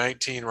winning by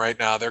 19 right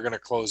now. They're going to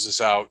close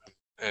this out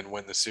and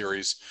win the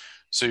series.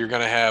 So you're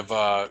going to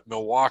have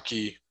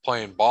Milwaukee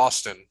playing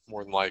Boston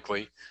more than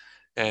likely,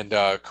 and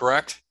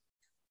correct?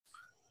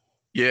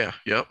 Yeah.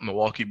 Yep.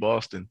 Milwaukee,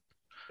 Boston.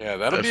 Yeah,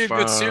 that'll be a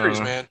good series,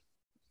 man.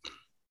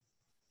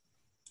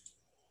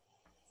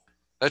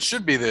 That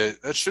should be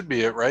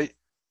it, right?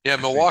 Yeah,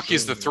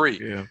 Milwaukee's the 3.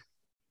 Yeah.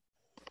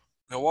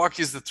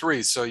 Milwaukee's the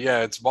 3. So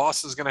yeah, it's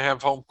Boston's going to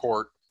have home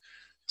court.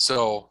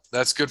 So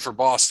that's good for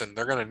Boston.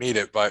 They're going to need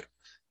it, but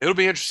it'll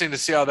be interesting to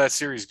see how that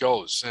series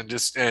goes. And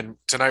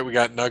tonight we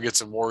got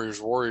Nuggets and Warriors.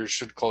 Warriors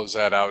should close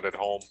that out at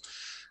home.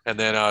 And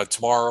then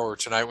tomorrow or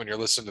tonight when you're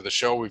listening to the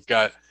show, we've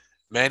got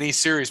many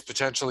series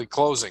potentially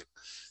closing.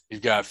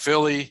 You've got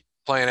Philly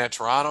playing at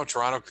Toronto.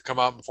 Toronto could come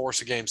out and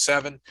force a game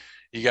 7.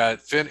 You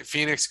got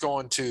Phoenix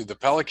going to the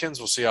Pelicans.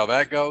 We'll see how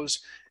that goes.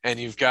 And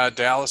you've got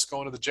Dallas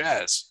going to the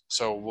Jazz.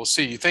 So we'll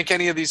see. You think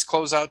any of these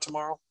close out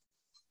tomorrow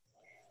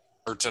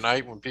or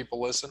tonight when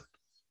people listen?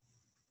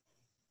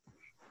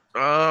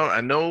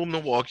 I know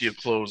Milwaukee will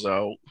close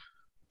out.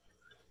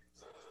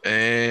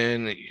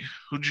 And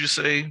who'd you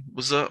say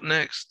was up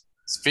next?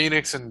 It's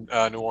Phoenix and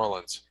New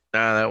Orleans.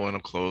 That one will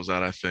close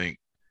out, I think.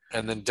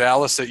 And then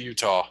Dallas at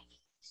Utah.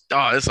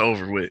 Oh, it's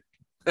over with.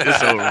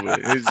 It's over with.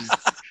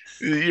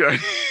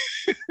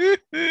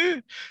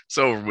 It's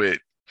over with.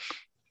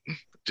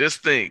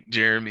 Just think,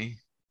 Jeremy.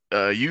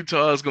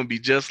 Utah is going to be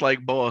just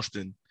like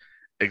Boston,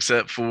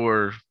 except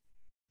for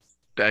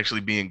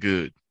actually being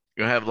good.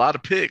 You're going to have a lot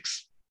of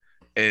picks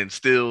and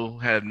still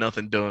have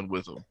nothing done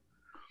with them.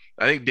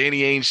 I think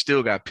Danny Ainge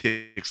still got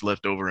picks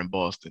left over in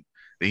Boston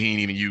that he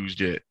ain't even used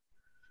yet.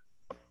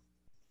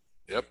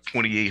 Yep.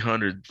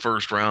 2,800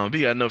 first round.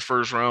 He got enough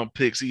first round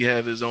picks. He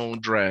have his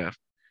own draft.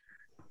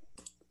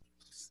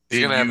 He's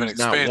going to have an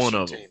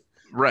expansion team.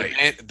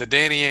 Right. The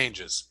Danny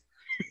Ainges.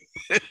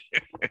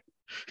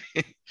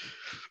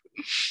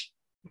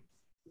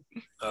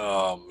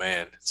 Oh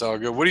man, it's all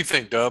good. What do you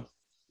think, Dub?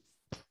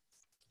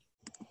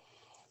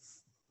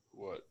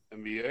 What,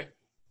 NBA?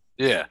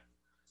 Yeah.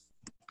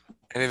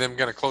 Any of them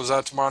going to close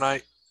out tomorrow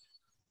night?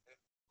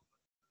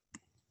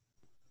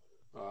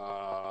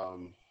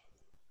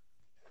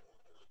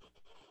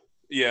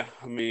 Yeah,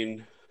 I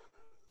mean,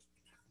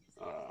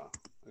 I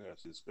gotta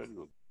see the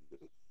schedule.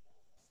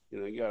 You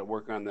know, you gotta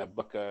work on that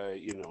Buckeye.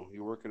 You know,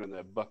 you're working on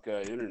that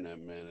Buckeye internet,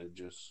 man. It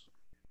just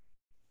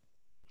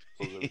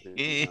slows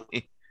everything down.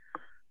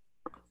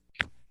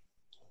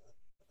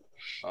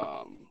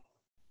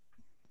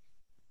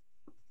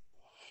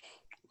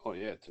 Oh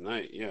yeah,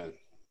 tonight. Yeah,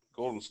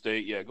 Golden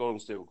State. Yeah,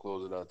 Golden State will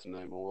close it out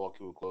tonight.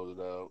 Milwaukee will close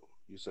it out.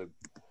 You said,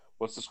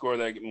 what's the score of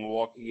that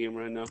Milwaukee game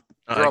right now?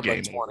 They're up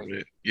by Game 20. over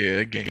with.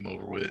 Yeah, game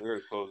over with. They're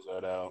gonna close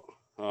that out.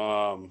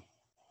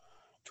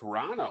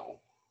 Toronto.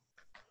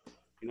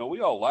 You know,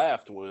 we all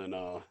laughed when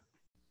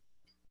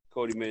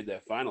Cody made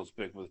that finals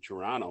pick with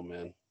Toronto,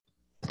 man.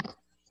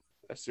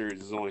 That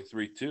series is only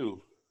 3-2.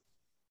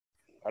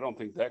 I don't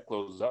think that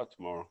closes out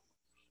tomorrow.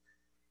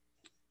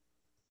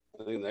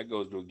 I think that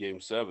goes to a game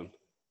 7.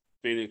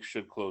 Phoenix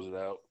should close it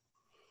out.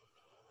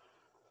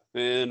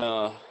 And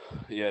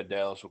yeah,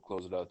 Dallas will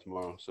close it out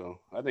tomorrow. So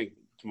I think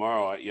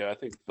tomorrow, I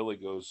think Philly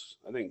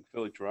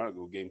Toronto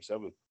go game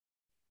 7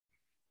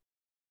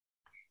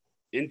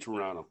 in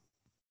Toronto.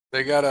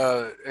 They got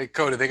hey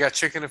Cody, they got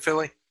chicken in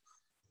Philly?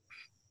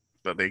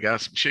 But they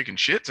got some chicken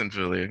shits in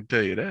Philly, I can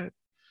tell you that.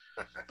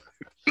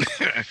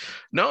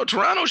 No,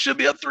 Toronto should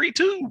be up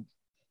 3-2.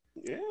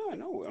 Yeah, I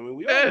know. I mean,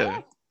 we all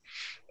know.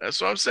 That's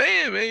what I'm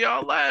saying, man.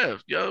 Y'all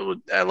laugh. Y'all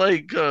at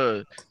like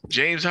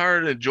James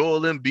Harden and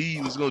Joel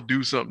Embiid was gonna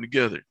do something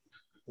together.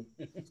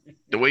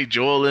 The way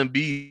Joel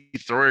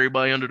Embiid throw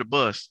everybody under the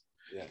bus.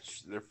 Yeah,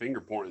 they're finger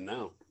pointing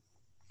now.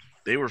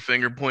 They were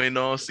finger pointing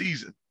all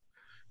season.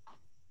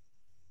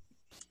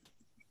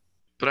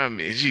 But I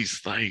mean,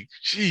 geez,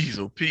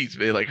 oh Pete,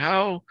 man, like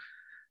how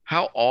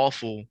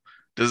awful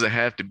does it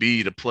have to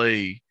be to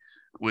play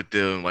with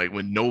them? Like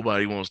when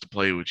nobody wants to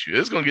play with you,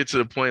 it's gonna get to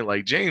the point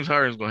like James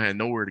Harden's gonna have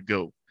nowhere to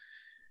go.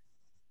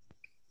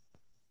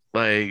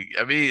 Like,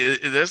 I mean,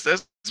 that's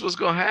what's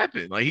gonna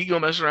happen. Like he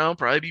gonna mess around,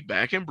 probably be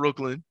back in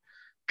Brooklyn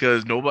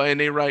because nobody in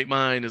their right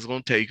mind is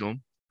gonna take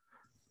him.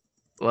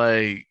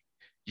 Like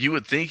you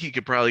would think he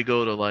could probably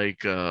go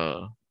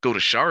to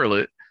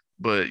Charlotte,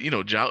 but you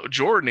know,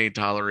 Jordan ain't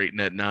tolerating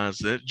that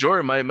nonsense.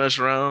 Jordan might mess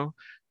around,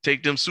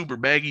 take them super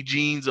baggy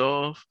jeans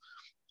off,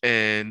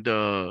 and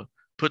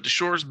put the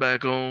shorts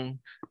back on,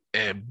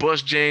 and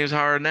bust James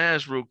Harden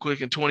ass real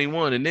quick in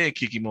 21, and then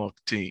kick him off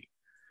the team.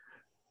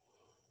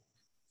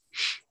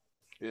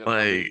 Yeah, like,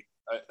 I mean,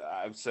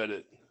 I've said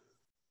it.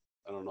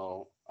 I don't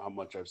know how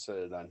much I've said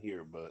it on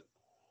here, but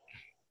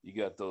you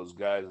got those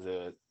guys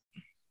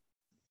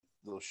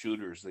those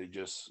shooters. They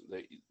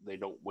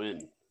don't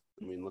win.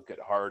 I mean, look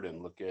at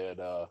Harden. Look at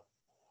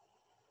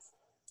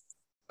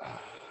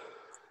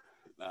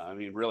I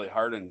mean, really,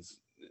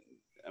 Harden's.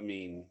 I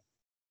mean,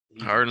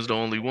 Harden's the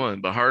only one,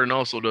 but Harden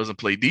also doesn't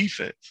play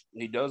defense.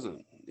 He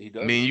doesn't.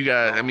 I mean, you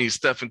got. I mean,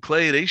 Steph and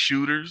Clay, they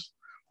shooters.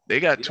 They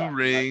got 2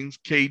 rings.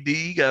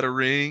 KD got a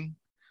ring.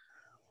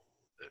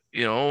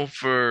 You know,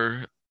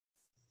 for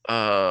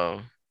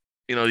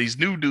you know, these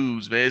new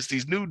dudes, man. It's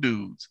these new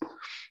dudes,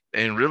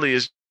 and really,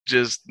 it's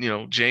just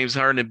James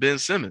Harden and Ben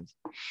Simmons.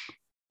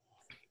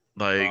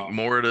 Like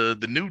more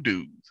of the new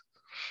dudes.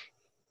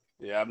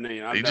 Yeah, I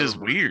mean, they just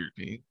weird,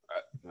 man.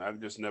 I've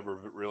just never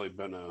really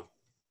been a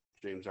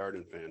James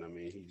Harden fan. I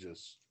mean,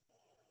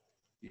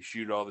 you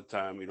shoot all the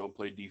time. You don't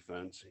play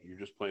defense. You're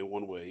just playing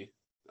one way.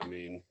 I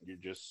mean,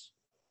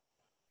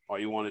 all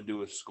you want to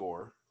do is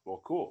score.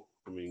 Well, cool.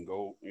 I mean,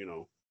 go, you're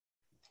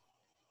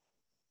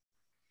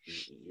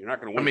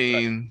not going to win. I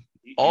mean,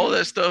 all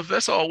that stuff,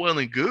 that's all well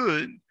and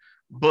good,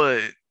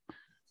 but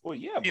well,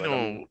 yeah, but I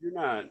mean, you're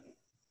not.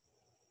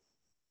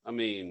 I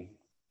mean,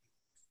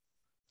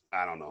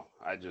 I don't know.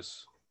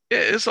 Yeah,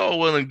 it's all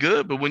well and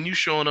good, but when you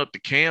showing up to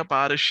camp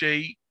out of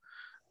shape,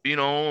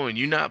 and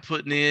you're not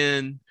putting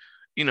in,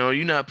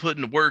 you're not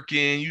putting the work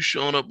in, you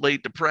showing up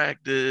late to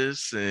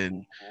practice,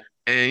 and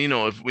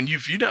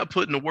if you're not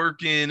putting the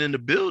work in the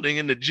building,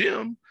 in the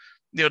gym,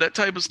 that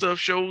type of stuff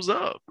shows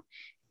up.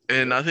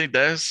 And I think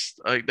that's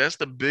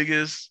the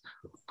biggest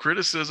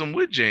criticism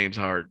with James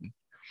Harden.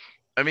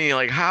 I mean,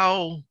 like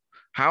how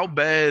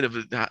bad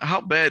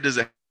does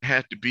it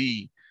have to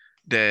be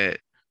that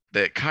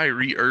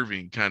Kyrie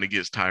Irving kind of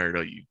gets tired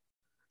of you?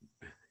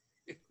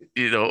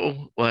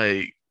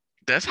 Like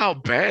that's how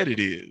bad it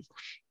is.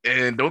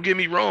 And don't get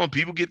me wrong,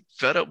 people get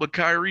fed up with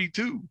Kyrie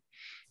too.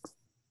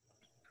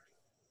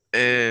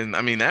 And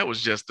I mean, that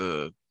was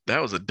a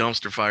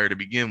dumpster fire to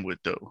begin with,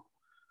 though,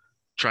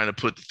 trying to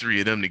put the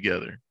 3 of them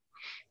together.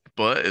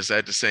 But it's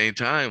at the same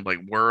time, like,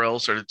 where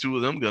else are the 2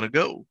 of them going to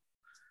go?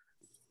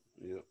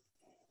 Yep.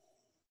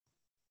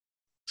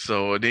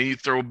 So then you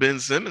throw Ben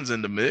Simmons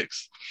in the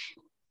mix.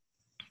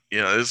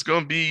 There's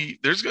going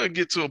to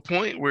get to a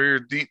point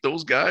where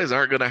those guys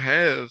aren't going to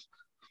have,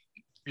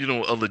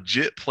 a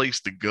legit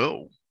place to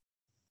go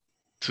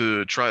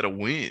to try to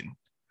win.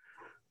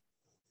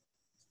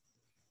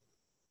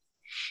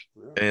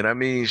 And I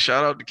mean,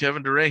 shout out to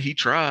Kevin Durant. He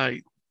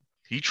tried.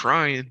 He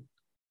trying.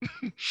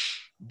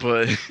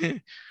 But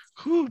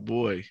whoo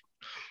boy.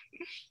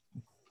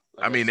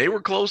 I mean, they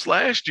were close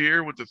last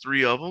year with the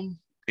three of them,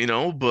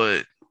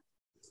 but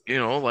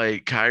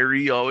like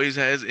Kyrie always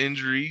has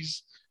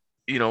injuries.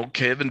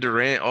 Kevin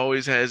Durant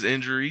always has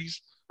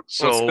injuries.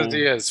 Well, it's because So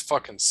he has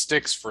fucking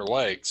sticks for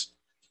legs.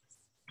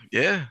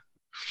 yeah.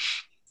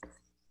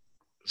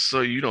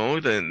 So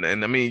then,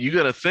 and I mean, you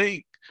got to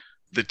think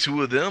the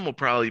two of them will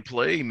probably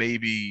play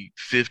maybe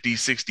 50,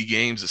 60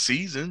 games a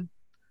season.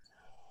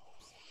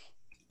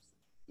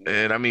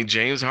 And I mean,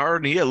 James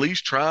Harden, he at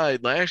least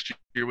tried last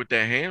year with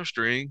that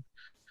hamstring,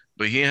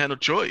 but he had no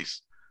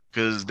choice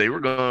because they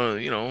were gonna,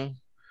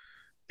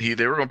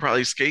 they were gonna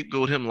probably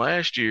scapegoat him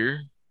last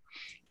year.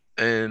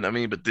 And I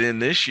mean, but then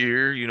this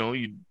year,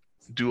 you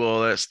do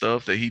all that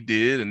stuff that he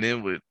did, and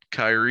then with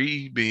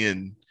Kyrie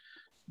being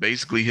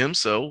basically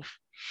himself,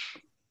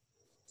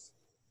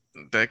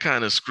 that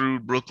kind of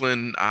screwed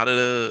Brooklyn out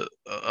of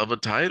a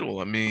title.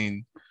 I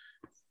mean,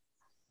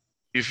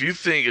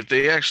 if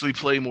they actually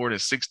play more than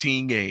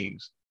 16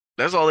 games,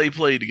 that's all they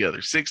played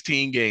together,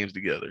 16 games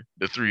together,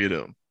 the three of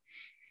them.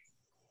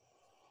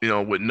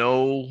 With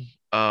no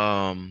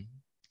oh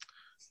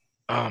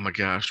my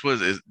gosh,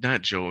 was it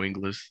not Joe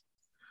Ingles?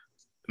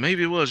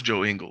 Maybe it was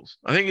Joe Ingles.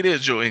 I think it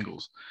is Joe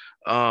Ingles.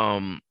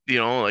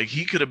 Like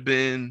he could have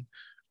been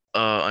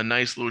a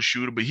nice little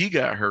shooter, but he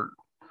got hurt.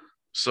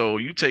 So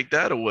you take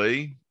that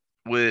away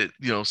with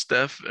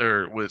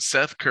with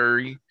Seth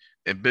Curry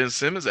and Ben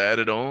Simmons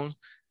added on,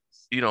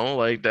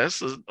 like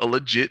that's a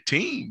legit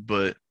team.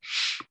 But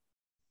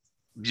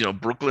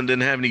Brooklyn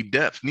didn't have any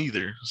depth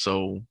neither.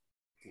 So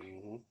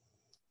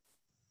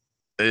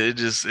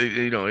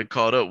it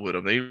caught up with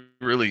them. They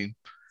really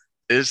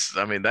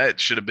I mean, that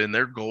should have been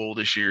their goal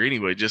this year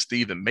anyway, just to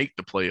even make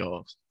the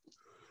playoffs.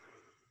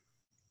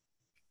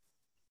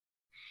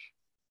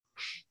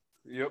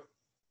 Yep.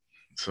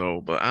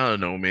 So, but I don't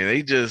know, man.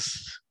 They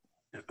just,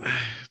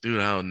 dude,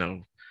 I don't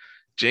know.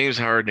 James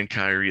Harden and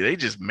Kyrie, they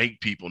just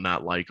make people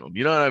not like them.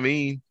 You know what I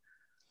mean?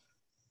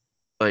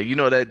 Like,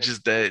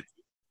 that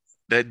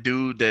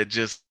dude that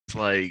just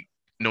like,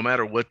 no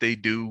matter what they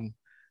do,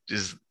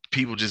 just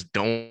people just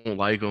don't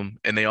like them,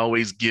 and they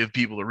always give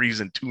people a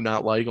reason to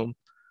not like them.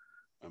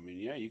 I mean,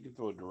 yeah, you can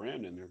throw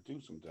Durant in there too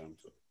sometimes.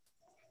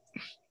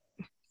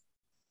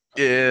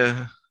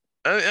 Yeah,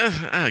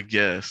 I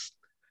guess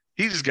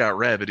he just got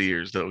rabbit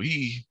ears though.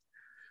 He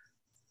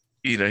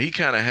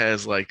kind of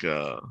has like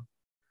I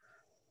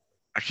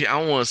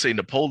don't want to say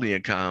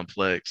Napoleon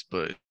complex,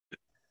 but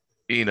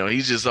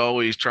he's just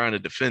always trying to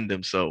defend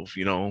himself.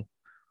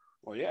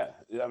 Well, yeah.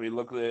 I mean,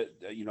 look at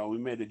we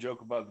made a joke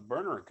about the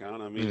burner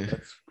account. I mean, Yeah.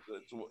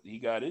 that's what he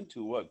got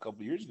into a couple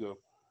of years ago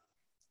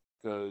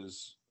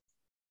because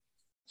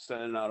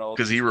sending out all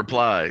Because these he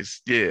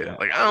replies, yeah. Yeah,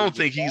 Like all these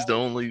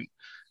replies.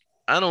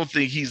 I don't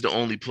think he's the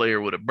only player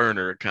with a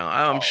burner account.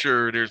 I'm Oh,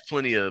 sure there's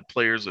plenty of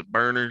players with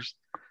burners,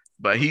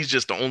 but he's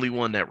just the only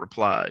one that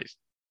replies.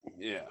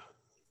 yeah.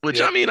 Which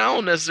Yep. I mean, I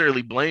don't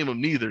necessarily blame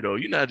him neither, though.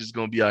 You're not just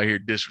gonna be out here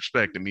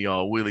disrespecting me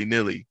all willy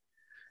nilly.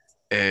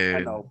 And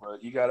I know,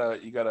 but you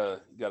gotta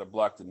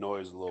block the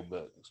noise a little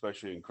bit,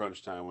 especially in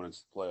crunch time when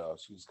it's the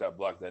playoffs. You just gotta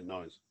block that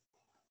noise.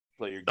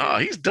 Play your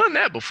game. he's done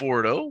that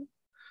before, though.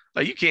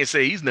 Like you can't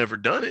say he's never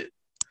done it.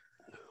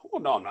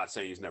 Well, no, I'm not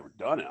saying he's never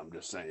done it. I'm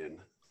just saying,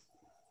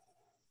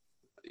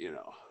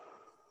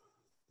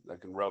 that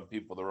can rub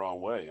people the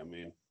wrong way. I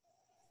mean,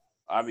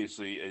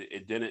 obviously,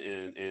 it didn't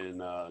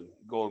in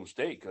Golden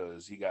State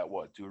because he got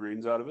what 2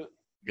 rings out of it.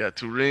 Got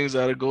 2 rings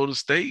out of Golden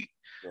State.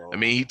 So, I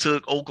mean, he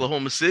took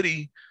Oklahoma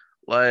City.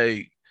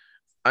 Like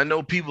I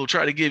know people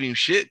try to give him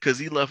shit because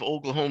he left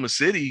Oklahoma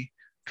City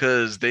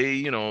because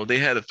they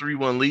had a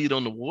 3-1 lead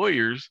on the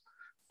Warriors,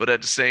 but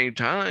at the same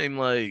time,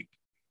 like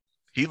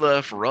he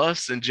left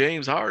Russ and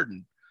James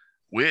Harden,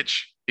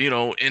 which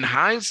in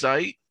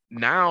hindsight,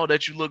 now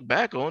that you look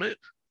back on it,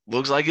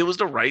 looks like it was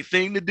the right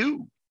thing to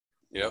do.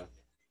 Yep.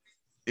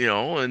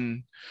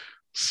 And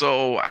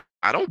so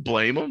I don't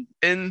blame him.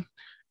 And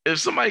if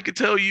somebody could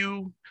tell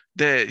you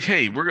that,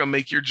 hey, we're gonna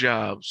make your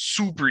job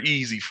super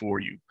easy for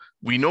you.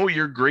 We know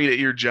you're great at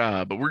your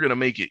job, but we're gonna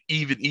make it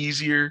even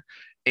easier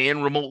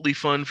and remotely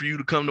fun for you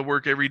to come to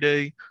work every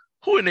day.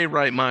 Who in their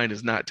right mind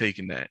is not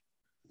taking that?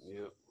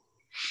 Yep.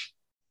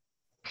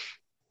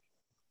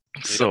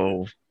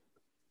 So,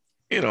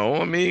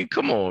 I mean,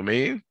 come on,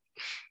 man.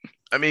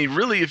 I mean,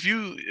 really,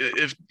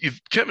 if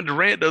Kevin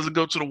Durant doesn't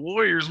go to the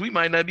Warriors, we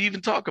might not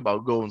even talk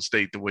about Golden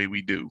State the way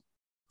we do.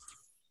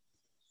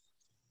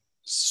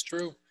 It's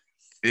true.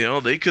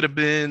 They could have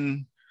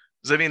been.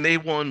 I mean, they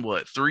won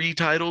what 3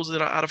 titles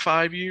out of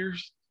 5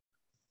 years.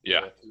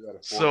 Yeah.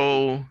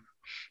 So,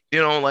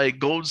 like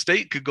Golden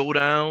State could go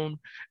down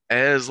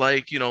as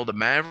like the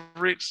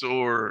Mavericks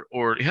or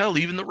hell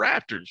even the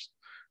Raptors.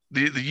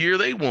 The year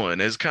they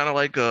won as kind of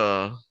like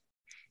a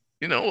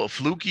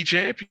fluky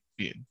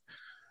champion.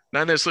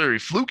 Not necessarily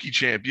fluky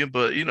champion,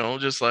 but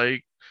just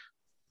like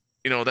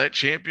that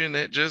champion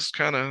that just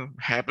kind of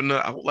happened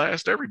to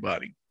outlast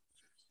everybody.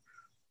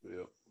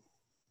 Yep.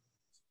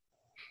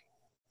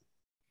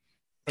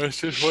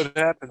 That's just what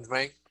happens,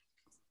 man.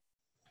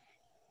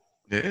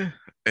 Yeah.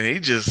 And he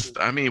just,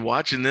 I mean,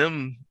 watching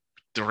them,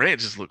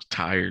 Durant just looks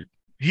tired.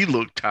 He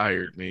looked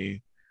tired,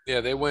 man.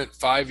 Yeah, they went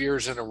 5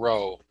 years in a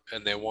row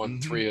and they won Hmm.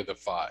 three of the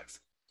five.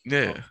 Oh,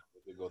 Yeah.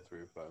 they go 3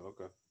 or 5.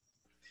 Okay.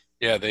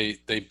 Yeah,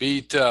 they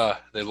beat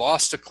they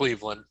lost to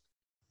Cleveland,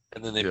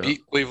 and then they Yeah.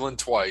 beat Cleveland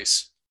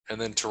twice, and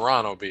then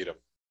Toronto beat them.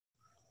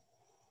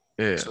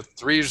 Yeah. So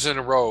 3 years in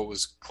a row it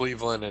was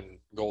Cleveland and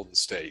Golden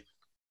State.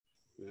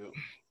 Yeah.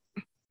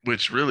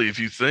 Which really, if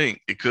you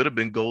think, it could have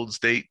been Golden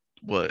State,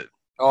 what,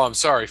 Oh, I'm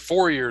sorry,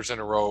 4 years in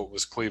a row it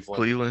was Cleveland.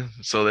 Cleveland?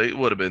 So they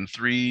would have been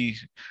three.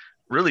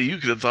 Really, you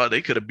could have thought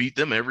they could have beat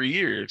them every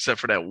year, except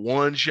for that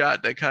one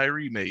shot that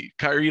Kyrie made.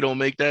 Kyrie don't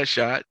make that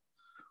shot.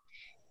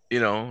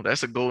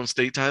 That's a Golden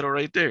State title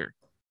right there.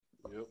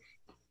 Yep.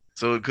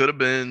 So it could have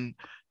been,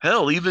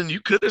 hell, even you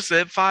could have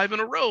said 5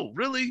 in a row,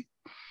 really.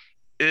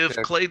 If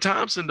Yeah. Klay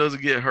Thompson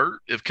doesn't get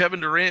hurt, if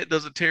Kevin Durant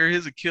doesn't tear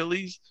his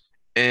Achilles,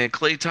 and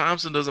Klay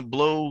Thompson doesn't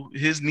blow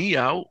his knee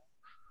out.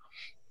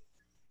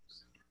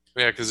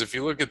 Yeah, because if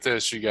you look at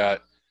this, you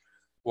got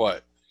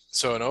what?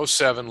 So in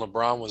 07,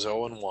 LeBron was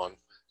 0-1.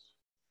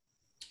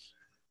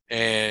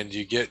 And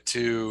you get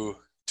to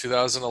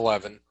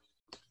 2011,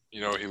 he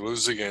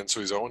loses again, so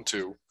he's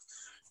 0-2.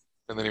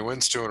 And then he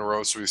wins 2 in a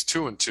row, so he's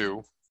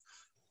 2-2.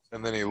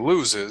 And then he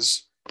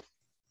loses,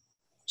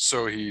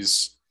 so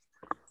he's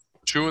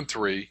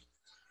 2-3,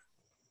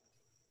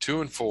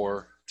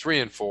 2-4,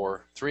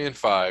 3-4,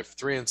 3-5,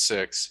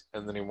 3-6,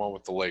 and then he won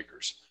with the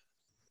Lakers.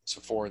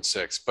 So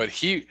 4-6. But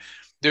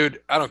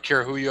dude, I don't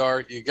care who you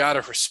are, you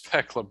gotta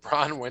respect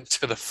LeBron went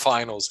to the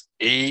finals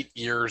 8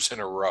 years in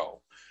a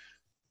row.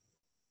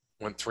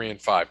 Went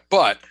 3-5.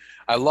 But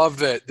I love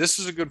that this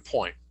is a good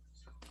point.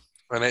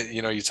 And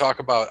you talk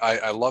about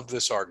I love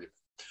this argument.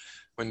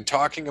 When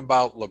talking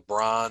about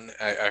LeBron,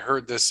 I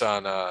heard this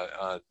on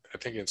I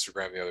think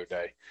Instagram the other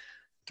day.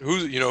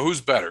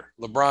 Who's better,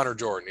 LeBron or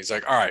Jordan? He's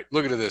like, all right,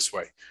 look at it this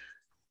way.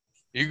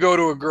 You go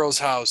to a girl's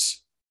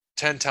house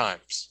 10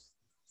 times,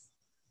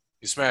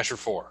 you smash her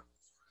 4.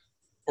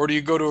 Or do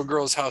you go to a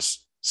girl's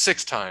house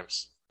 6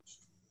 times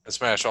and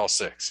smash all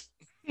 6?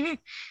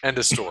 End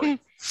of story.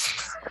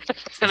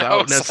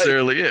 Without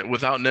necessarily a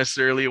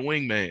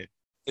wingman.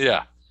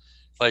 Yeah.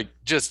 Like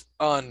just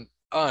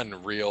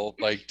unreal.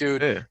 Like,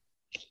 dude. Yeah.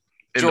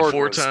 And the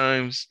 4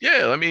 times,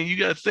 I mean, you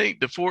got to think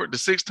the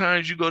 6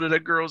 times you go to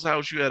that girl's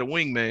house, you had a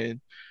wingman,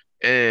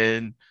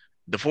 and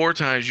the 4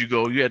 times you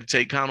go, you had to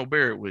take Connell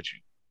Barrett with you.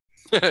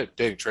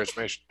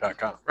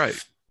 Datingtransformation.com. Right.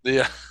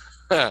 Yeah.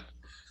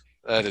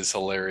 That is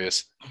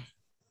hilarious.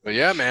 But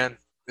yeah, man,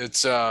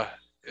 it's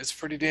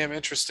pretty damn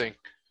interesting.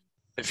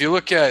 If you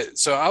look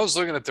so I was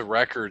looking at the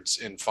records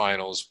in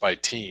finals by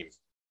team.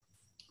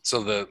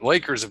 So the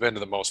Lakers have been to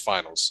the most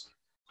finals.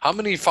 How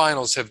many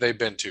finals have they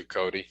been to,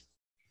 Cody?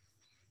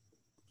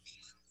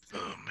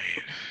 Oh,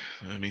 man.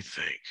 Let me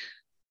think.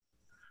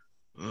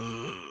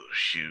 Oh,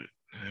 shoot.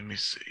 Let me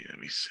see.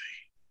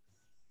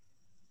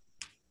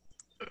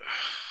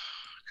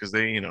 Because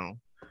they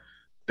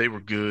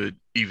were good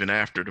even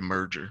after the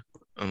merger,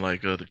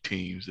 unlike other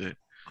teams that,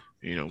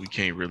 we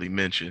can't really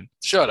mention.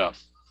 Shut up.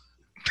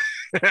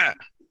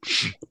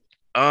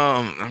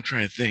 I'm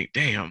trying to think.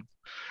 Damn.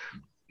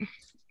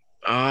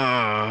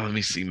 Let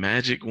me see.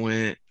 Magic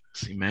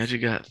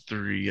got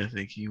 3. I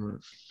think he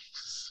went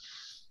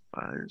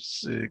 5 or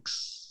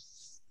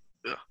 6.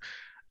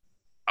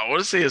 I want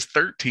to say it's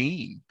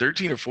 13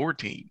 or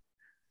 14.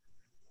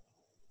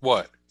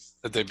 What?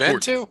 That they've been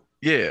to?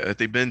 Yeah, that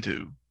they've been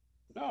to.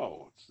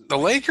 No. The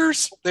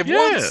Lakers? They've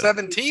won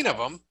 17 of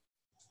them.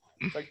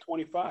 It's like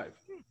 25.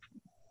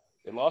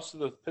 They lost to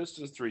the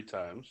Pistons 3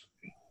 times.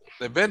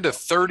 They've been to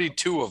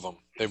 32 of them.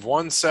 They've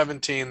won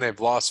 17. They've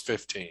lost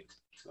 15.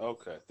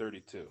 Okay,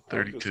 32.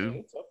 32.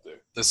 It's up there.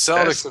 The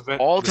Celtics have been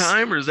all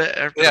time, or is that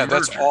after? Yeah, the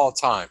merger? that's all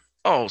time.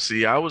 Oh,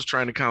 see, I was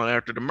trying to count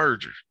after the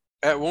merger.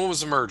 When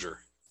was the merger?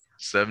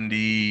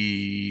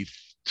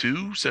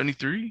 72,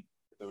 73?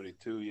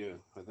 72, yeah,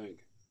 I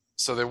think.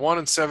 So they won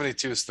in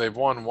 72. So they've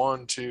won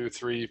 1, 2,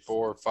 3,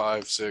 4,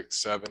 5, 6,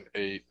 7,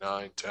 8,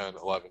 9, 10,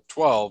 11,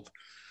 12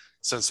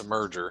 since the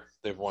merger.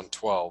 They've won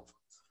 12.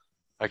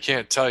 I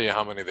can't tell you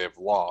how many they've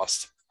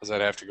lost because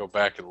I'd have to go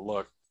back and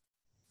look.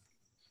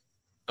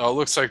 Oh, it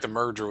looks like the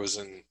merger was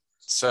in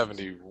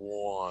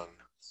 71.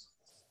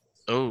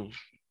 Oh,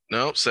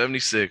 no,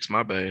 76.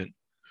 My bad.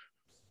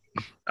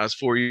 I was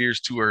 4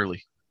 years too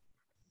early.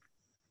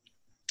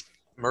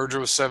 Merger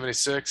was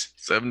 76?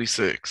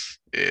 76,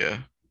 yeah.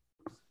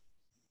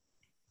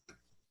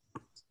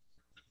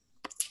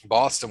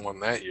 Boston won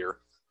that year.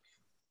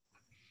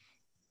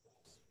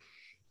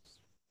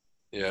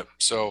 Yeah,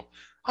 so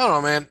I don't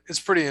know, man. It's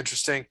pretty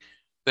interesting.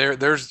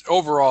 There's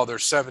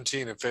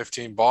 17 and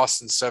 15.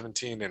 Boston's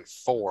 17 and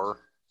 4.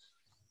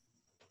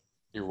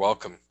 You're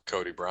welcome,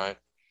 Cody Bryant.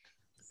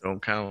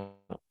 Don't count.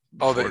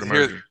 The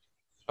merger.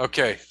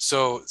 Okay,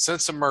 so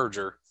since the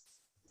merger,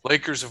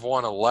 Lakers have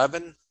won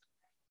 11,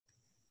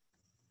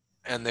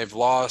 and they've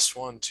lost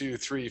 1, 2,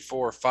 3,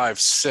 4, 5,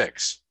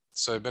 6.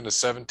 So they've been to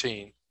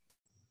 17.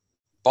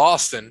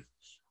 Boston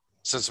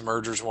Since the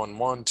mergers won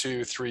 1,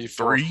 2, 3,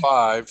 4, Three?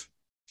 5,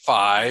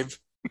 5,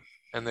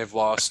 and they've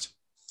lost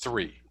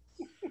 3.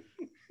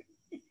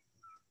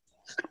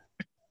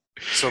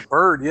 So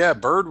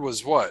Bird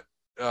was what?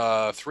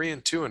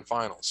 3-2 in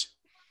finals.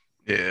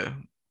 Yeah.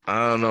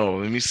 I don't know.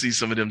 Let me see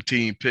some of them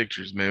team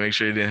pictures, man. Make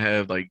sure they didn't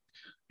have like,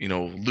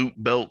 loop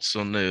belts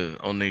on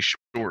their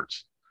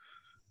shorts.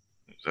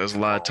 There's a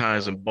lot of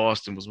times in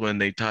Boston was winning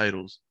their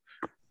titles.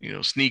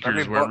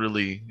 Sneakers weren't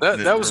really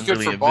that was good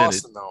for invented.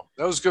 Boston though.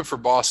 That was good for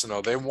Boston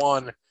though. They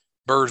won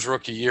Bird's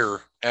rookie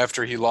year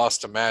after he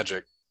lost to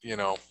Magic,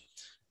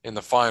 in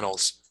the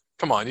finals.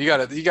 Come on, you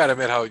gotta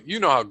admit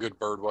how good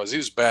Bird was. He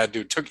was a bad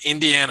dude. Took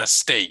Indiana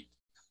State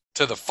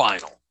to the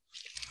final.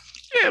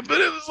 Yeah,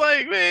 but it was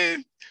like,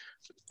 man,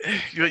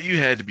 you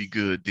had to be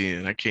good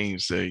then. I can't even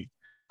say,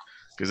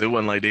 because it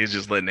wasn't like they was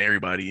just letting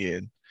everybody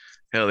in.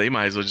 Hell, they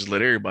might as well just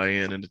let everybody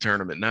in the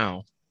tournament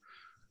now.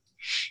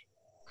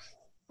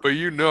 But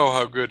you know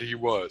how good he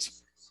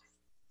was.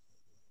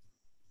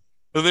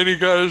 And then he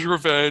got his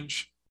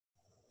revenge.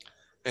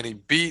 And he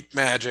beat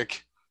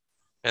Magic.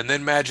 And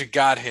then Magic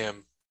got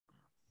him.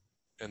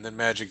 And then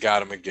Magic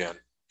got him again.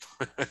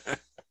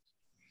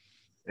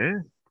 Yeah.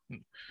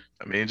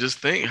 I mean, just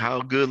think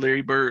how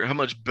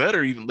much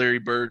better even Larry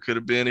Bird could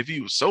have been if he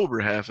was sober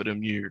half of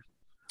them years.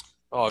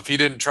 Oh, if he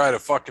didn't try to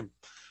fucking,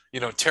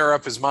 tear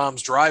up his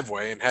mom's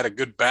driveway and had a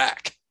good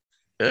back.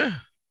 Yeah.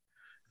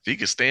 If he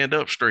could stand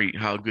up straight,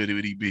 how good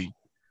would he be?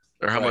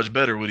 Or how much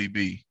better would he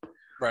be?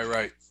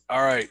 Right.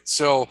 All right.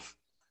 So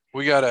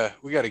we gotta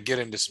get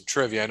into some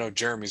trivia. I know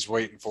Jeremy's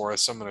waiting for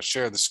us. So I'm gonna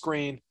share the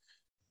screen,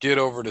 get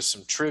over to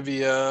some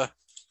trivia.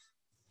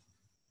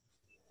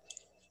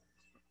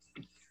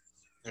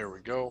 There we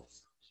go.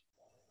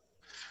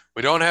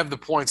 We don't have the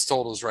points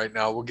totals right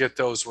now. We'll get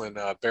those when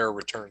Bear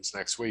returns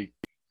next week.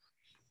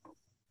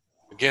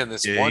 Again,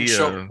 this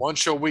one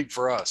show week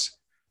for us.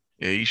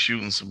 Yeah, he's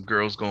shooting some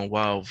Girls Gone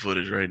Wild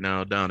footage right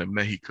now down in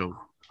Mexico.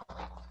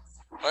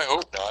 I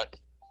hope not.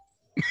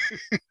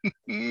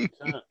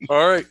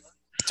 All right.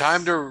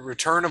 Time to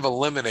return of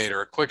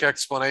Eliminator. A quick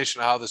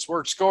explanation of how this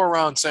works. Go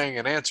around saying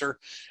an answer,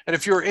 and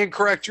if you're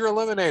incorrect, you're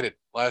eliminated.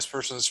 Last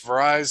person to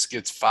surprise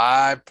gets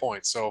 5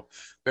 points. So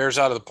Bears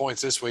out of the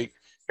points this week.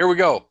 Here we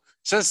go.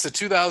 Since the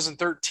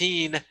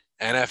 2013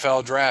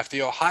 NFL Draft,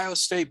 the Ohio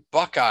State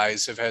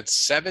Buckeyes have had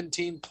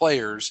 17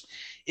 players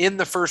in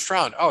the first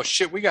round. Oh,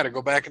 shit, we got to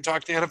go back and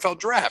talk the NFL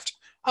Draft.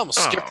 I almost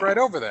skipped right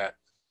over that.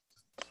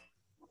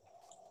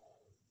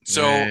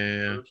 So,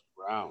 first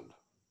round.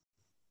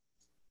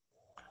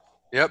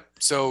 Yep.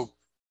 So,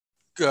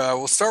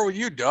 we'll start with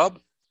you, Dub.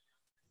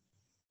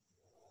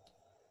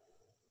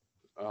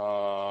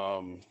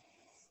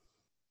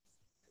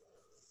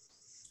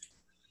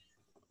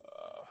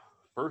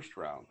 First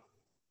round.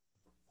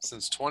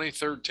 Since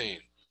 2013.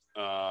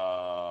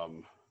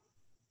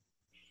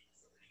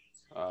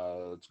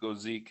 Let's go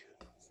Zeke.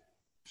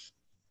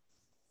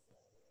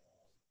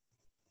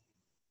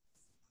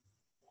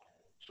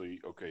 So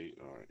okay,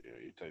 all right, yeah,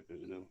 you type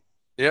it in.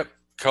 Yep,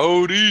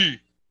 Cody.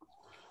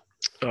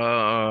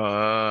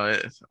 I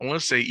want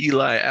to say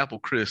Eli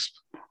Applecrisp,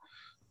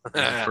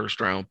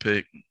 first round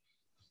pick.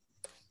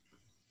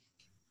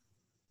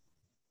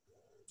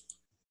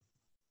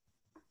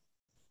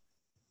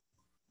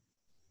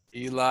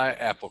 Eli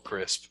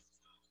Applecrisp.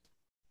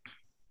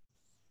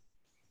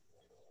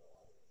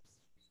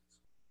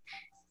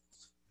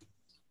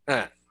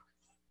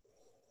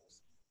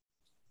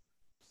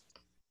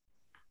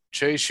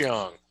 Chase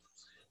Young.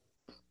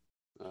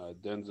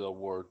 Denzel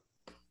Ward.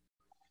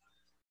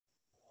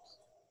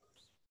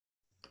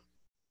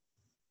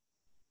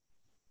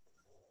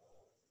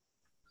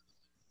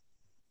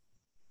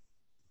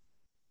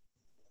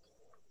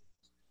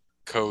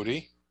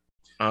 Cody.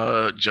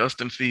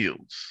 Justin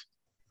Fields.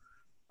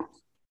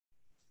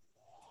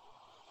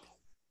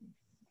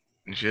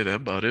 Shit, that's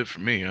about it for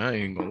me. I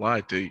ain't gonna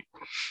lie to you.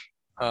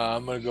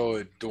 I'm gonna go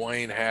with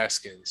Dwayne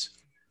Haskins.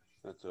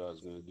 That's what I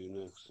was gonna do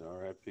next.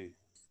 R.I.P.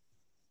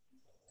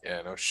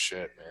 Yeah, no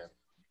shit, man.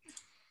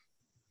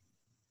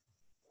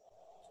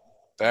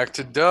 Back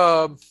to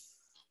Dub.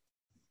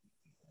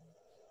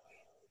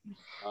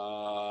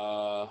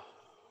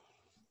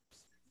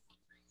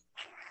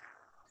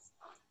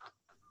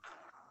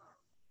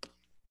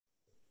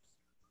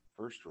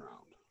 First round.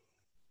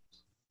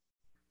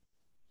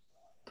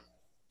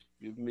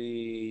 Give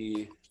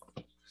me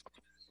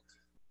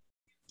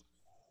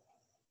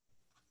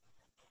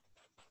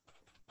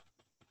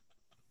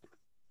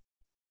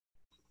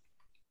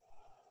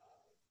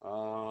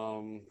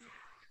oh man.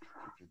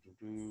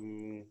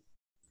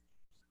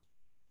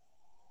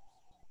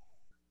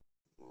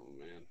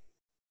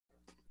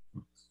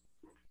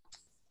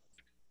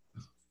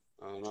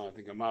 I don't know. I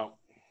think I'm out.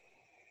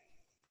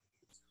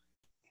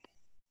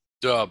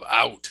 Dub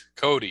out.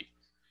 Cody.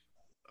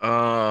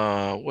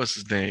 What's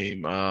his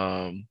name?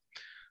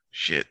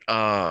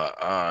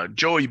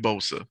 Joey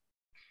Bosa.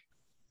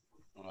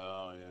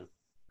 Oh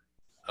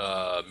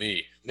yeah.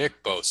 Me,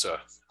 Nick Bosa.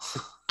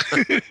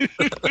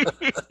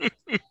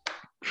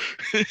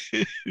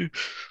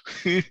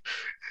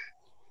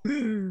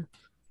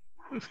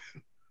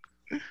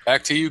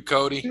 Back to you,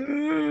 Cody.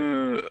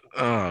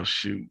 Oh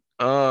shoot.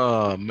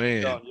 Oh Oh,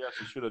 man. yes,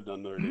 he should have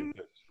done Notre Dame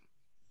picks.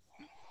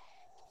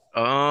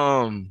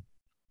 Um.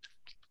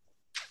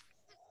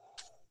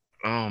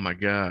 Oh my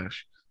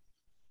gosh.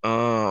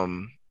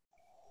 Um.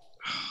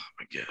 Oh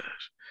my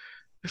gosh.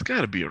 It's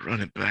got to be a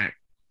running back.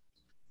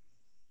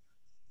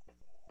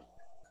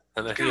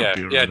 And then, It's got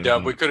to be a yeah, running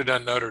Dub. We back. could have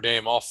done Notre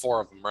Dame, all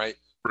 4 of them, right?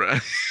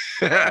 Right.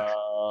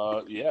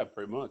 Yeah,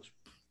 pretty much.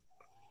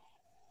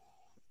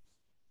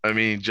 I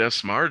mean, Jeff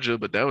Smarja,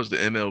 but that was the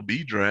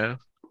MLB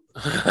draft.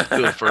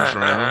 Still the first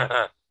round.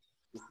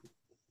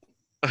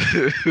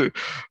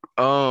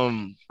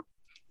 um.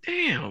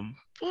 Damn.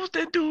 What was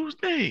that dude's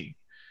name?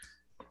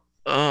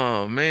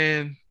 Oh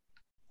man.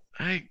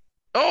 I.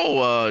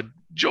 Oh.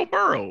 Joe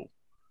Burrow.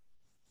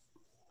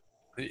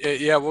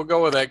 Yeah, we'll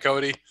go with that,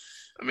 Cody.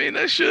 I mean,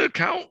 that should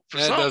count for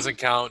That something. doesn't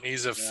count.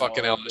 He's a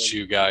fucking No,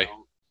 LSU guy.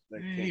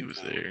 He was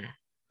there.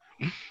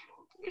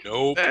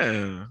 Nope.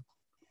 Yeah.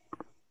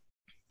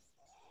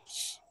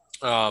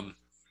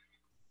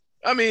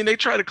 I mean, they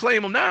try to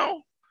claim him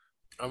now.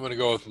 I'm going to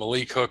go with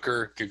Malik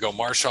Hooker. Could go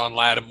Marshawn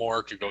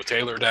Lattimore. Could go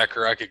Taylor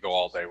Decker. I could go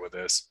all day with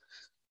this.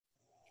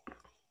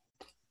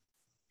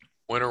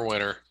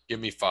 Winner. Give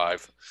me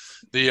 5.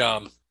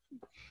 The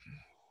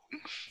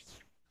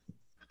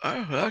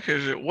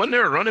wasn't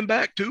there a running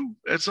back too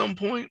at some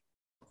point?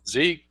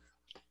 Zeke.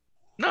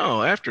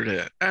 No, after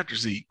that, after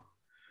Zeke.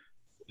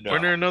 No.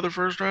 Wasn't there another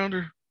first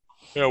rounder?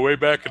 Yeah, way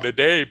back in the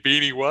day,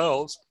 Beanie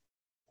Wells.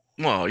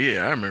 Well,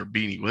 yeah, I remember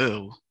Beanie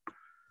Wells.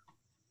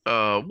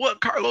 What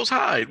Carlos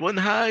Hyde? Wasn't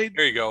Hyde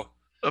Here you go.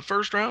 a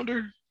first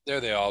rounder? There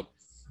they all.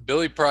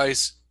 Billy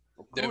Price,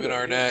 Devin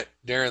Arnett,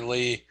 Darren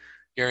Lee,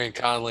 Garion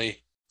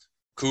Conley,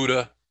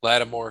 Kuda,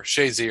 Lattimore,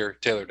 Shazier,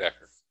 Taylor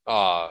Decker.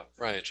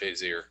 Ryan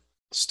Shazier.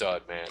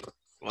 Stud, man.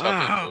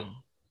 Wow.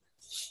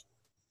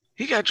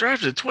 He got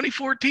drafted in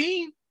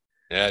 2014?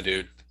 Yeah,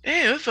 dude.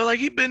 Damn, it felt like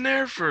he'd been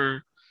there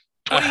for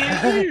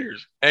 28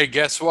 years. Hey,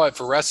 guess what?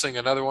 For wrestling,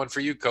 another one for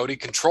you, Cody.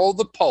 Control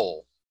the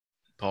poll.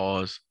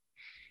 Pause.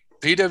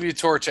 PW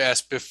Torch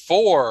asked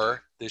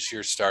before this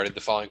year started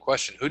the following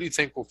question. Who do you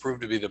think will prove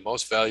to be the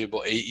most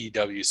valuable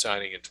AEW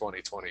signing in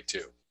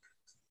 2022?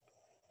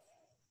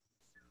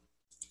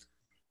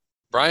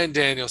 Bryan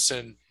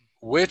Danielson,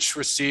 which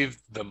received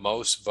the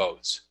most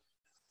votes?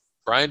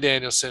 Bryan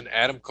Danielson,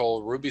 Adam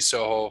Cole, Ruby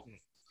Soho,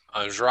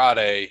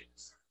 Andrade,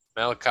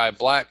 Malachi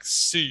Black,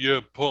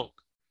 CM Punk.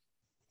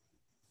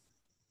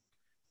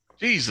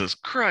 Jesus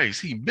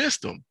Christ, he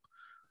missed him.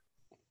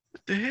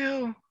 What the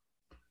hell?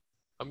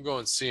 I'm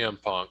going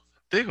CM Punk.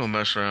 They're gonna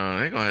mess around.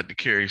 They're gonna have to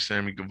carry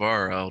Sammy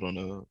Guevara out on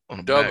a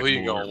Dub, backboard. who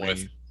you going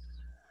with?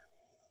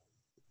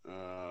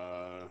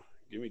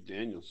 Give me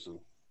Danielson.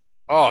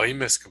 Oh, he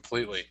missed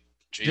completely.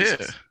 Jesus.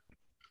 Yeah,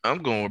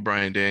 I'm going with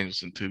Bryan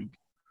Danielson too.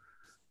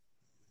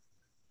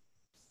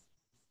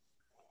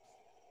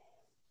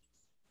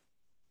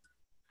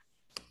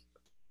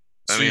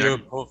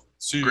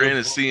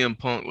 Granted, CM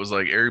Punk was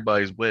like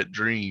everybody's wet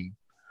dream,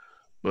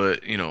 but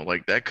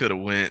like that could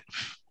have went,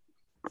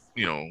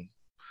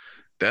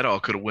 that all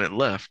could have went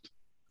left.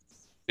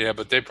 Yeah,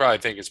 but they probably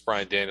think it's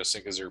Bryan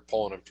Danielson because they're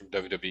pulling him from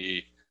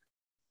WWE.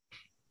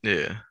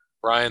 Yeah.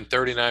 Bryan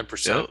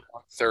 39%, Yep.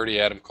 30,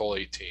 Adam Cole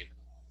 18.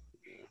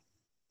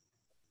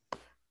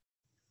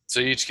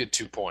 So you each get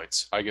 2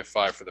 points. I get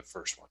 5 for the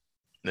first one.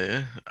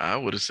 Yeah, I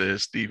would have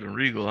said Steven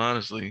Regal,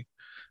 honestly.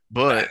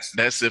 But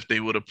that's if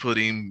they would have put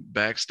him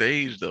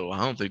backstage, though. I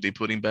don't think they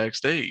put him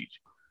backstage.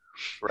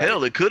 Right.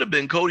 Hell, it could have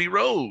been Cody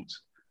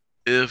Rhodes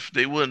if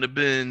they wouldn't have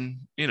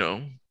been,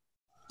 if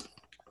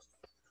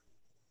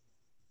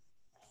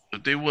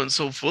they weren't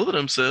so full of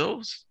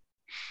themselves.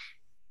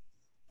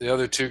 The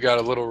other two got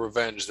a little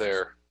revenge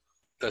there.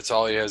 That's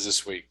all he has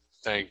this week.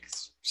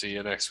 Thanks. See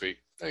you next week.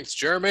 Thanks,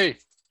 Jeremy.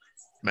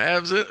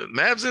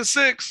 Mavs in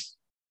 6.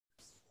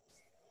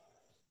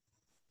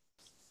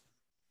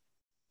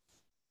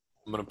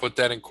 I'm going to put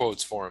that in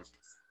quotes for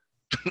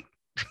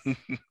him.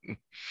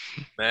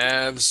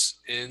 Mavs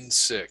in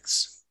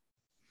 6.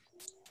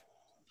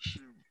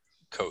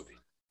 Cody.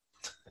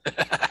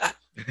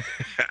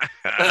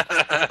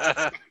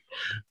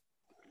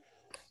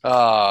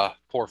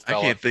 Poor fella.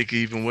 I can't think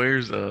even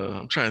wears.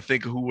 I'm trying to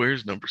think of who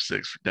wears number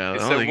 6 for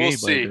Dallas. I don't think we'll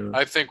see. Does.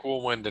 I think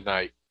we'll win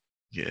tonight.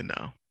 Yeah,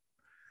 no.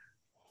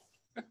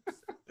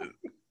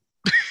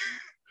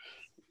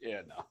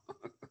 Yeah, no.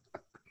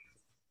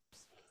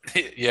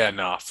 Yeah,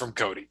 no, from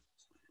Cody.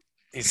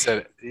 He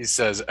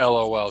says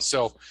LOL.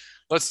 So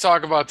let's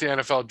talk about the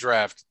NFL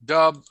draft.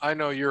 Dub, I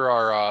know you're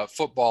our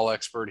football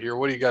expert here.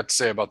 What do you got to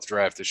say about the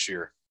draft this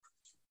year?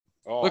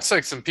 Oh. Looks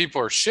like some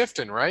people are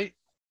shifting, right?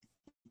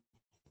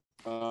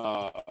 They're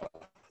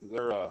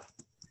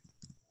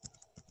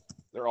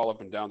all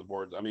up and down the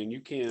boards. I mean, you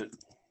can't.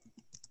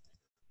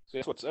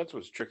 See, that's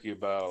what's tricky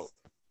about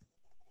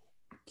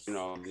the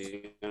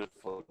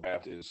NFL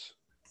draft is.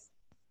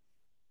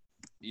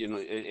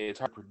 It's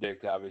hard to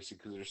predict, obviously,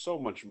 because there's so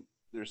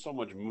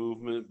much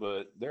movement,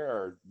 but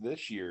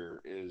this year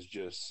is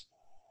just,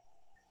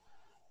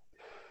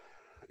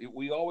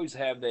 we always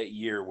have that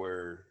year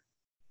where,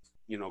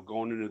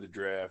 going into the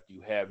draft,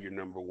 you have your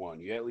number one.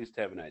 You at least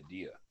have an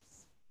idea.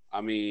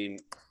 I mean,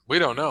 We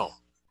don't know.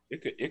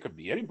 it could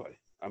be anybody.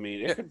 I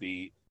mean, it Yeah. could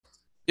be.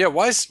 Yeah,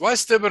 why is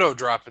Thibodeau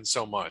dropping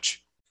so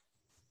much?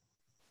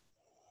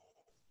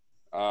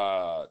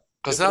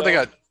 Because now they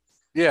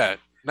Thibodeau,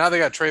 now they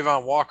got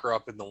Trayvon Walker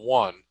up in the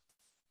 1.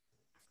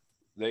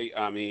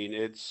 I mean,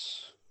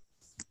 it's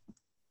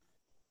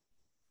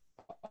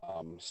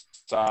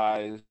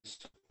size.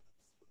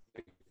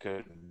 It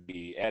could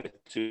be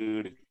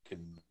attitude. It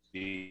could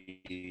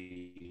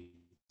be.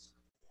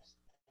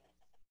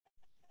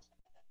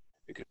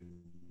 It could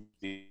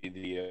be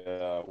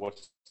the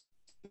what's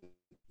the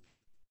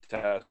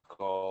test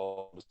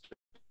called?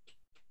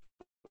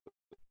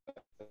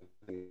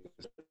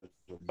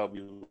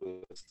 W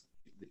the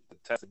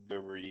test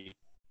delivery.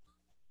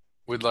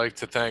 We'd like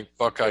to thank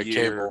Buckeye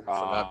year, Cable for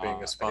not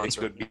being a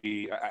sponsor. It could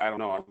be. I don't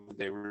know.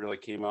 They really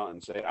came out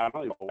and said, I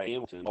don't know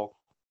Hamilton. Well,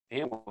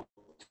 Hamilton.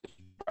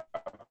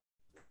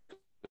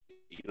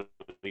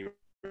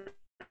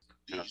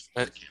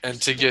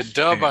 And to get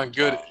Dub on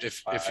good,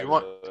 if you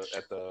want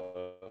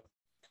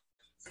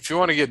if you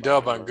want to get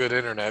Dub on good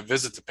internet,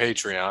 visit the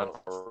Patreon.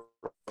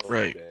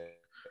 Right.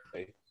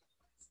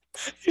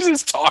 He's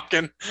just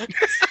talking.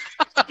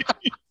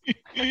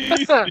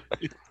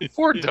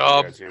 Poor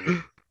Dub.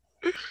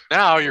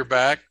 Now you're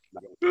back.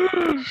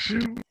 Oh,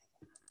 shoot.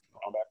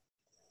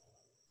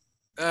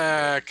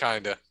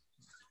 Kinda.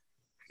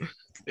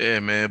 Yeah,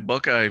 man.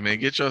 Buckeye, man.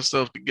 Get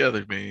yourself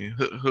together, man.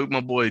 Hook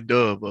my boy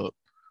Dub up.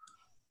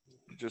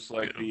 Just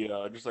like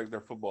their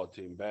football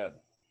team, bad.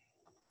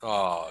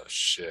 Oh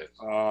shit.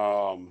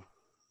 No,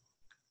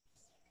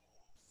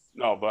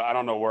 but I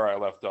don't know where I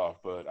left off.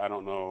 But I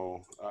don't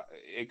know.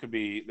 It could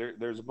be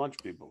there's a bunch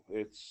of people.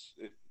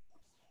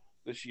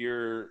 This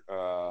year.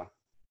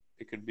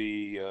 It could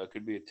be a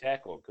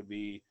tackle. It could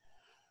be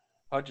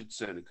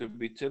Hutchinson. It could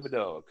be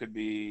Thibodeau. It could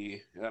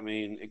be. I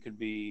mean, it could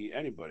be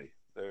anybody.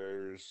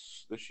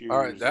 There's this year. All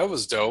right, that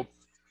was dope.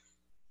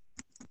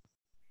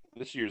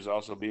 This year's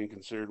also being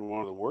considered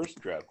one of the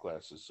worst draft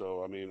classes.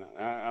 So I mean,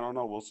 I don't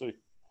know. We'll see.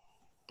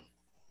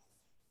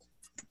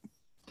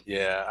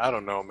 Yeah, I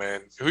don't know,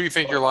 man. Who do you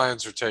think your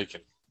Lions are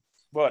taking?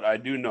 But I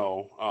do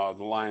know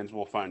the Lions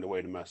will find a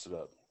way to mess it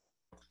up.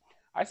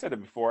 I said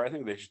it before. I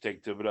think they should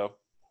take Thibodeau.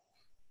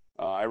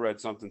 I read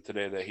something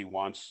today that he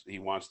wants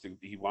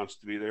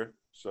to be there.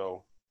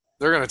 So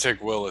they're gonna take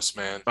Willis,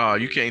 man. Oh,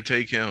 you can't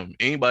take him.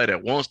 Anybody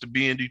that wants to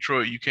be in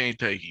Detroit, you can't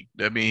take him.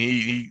 That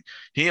mean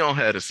he don't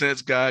have the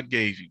sense God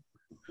gave you.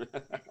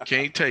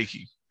 Can't take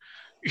him.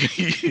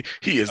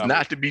 He is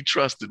not to be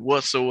trusted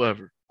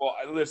whatsoever. Well,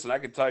 listen, I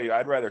can tell you,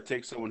 I'd rather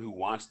take someone who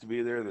wants to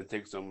be there than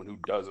take someone who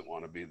doesn't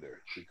want to be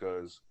there.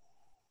 Because,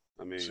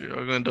 I mean, so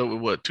you're gonna do it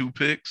with what, 2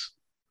 picks?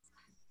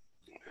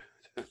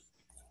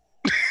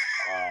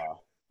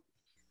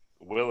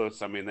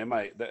 Willis, I mean, they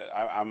might.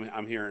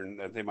 I'm hearing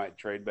that they might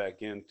trade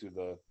back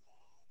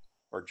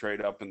or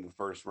trade up in the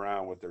first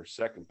round with their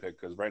second pick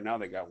because right now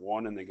they got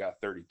 1 and they got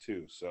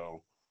 32.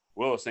 So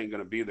Willis ain't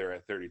going to be there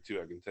at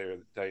 32. I can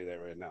tell you that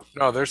right now.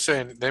 No, they're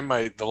saying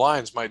the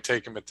Lions might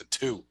take him at the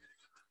 2.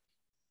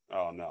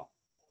 Oh no,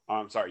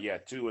 I'm sorry. Yeah,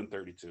 2 and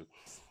 32.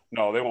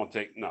 No, they won't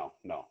take. No.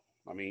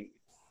 I mean,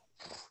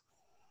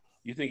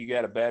 you think you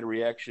got a bad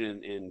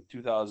reaction in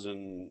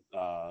 2000?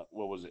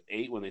 What was it?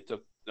 8 when they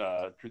took.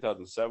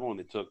 2007 when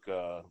they took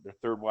their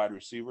third wide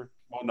receiver.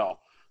 Well, no,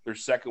 their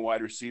second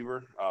wide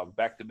receiver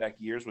back-to-back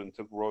years when they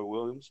took Roy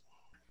Williams.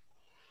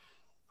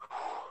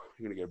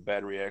 You're going to get a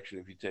bad reaction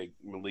if you take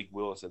Malik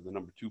Willis at the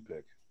number 2 pick.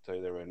 I'll tell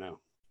you that right now.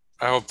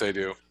 I hope they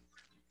do.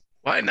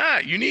 Why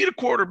not? You need a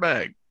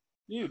quarterback.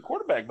 You need a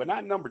quarterback, but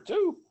not number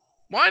 2.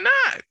 Why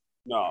not?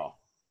 No.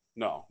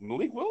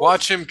 Malik Willis.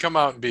 Watch him come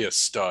out and be a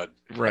stud.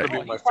 Right.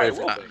 That'll be my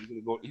favorite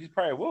thing. He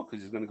probably will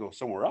because he's going to go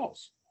somewhere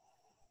else.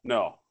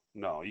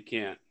 No, you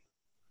can't.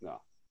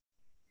 No.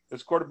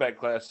 This quarterback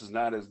class is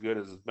not as good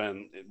as it's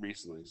been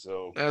recently.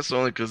 So that's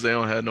only because they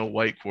don't have no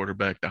white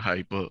quarterback to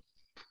hype up.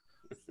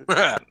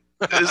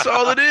 That's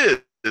all it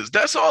is.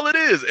 That's all it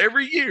is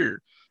every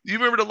year. You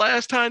remember the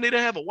last time they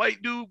didn't have a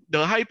white dude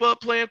to hype up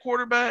playing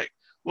quarterback?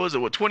 What was it,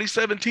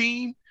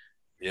 2017?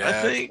 Yeah, I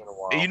think.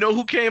 And you know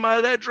who came out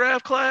of that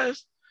draft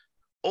class?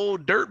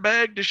 Old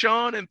dirtbag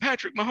Deshaun and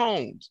Patrick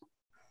Mahomes.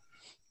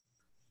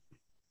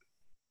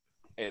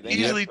 Hey,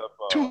 easily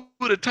 2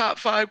 of the top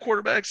 5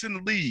 quarterbacks in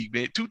the league,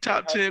 man. 2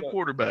 top 10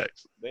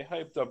 quarterbacks. They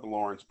hyped up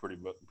Lawrence pretty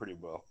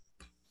well.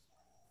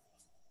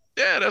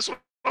 Yeah, that's what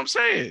I'm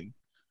saying.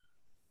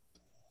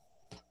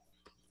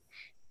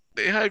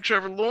 They hyped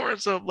Trevor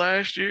Lawrence up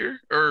last year,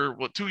 or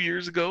 2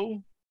 years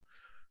ago.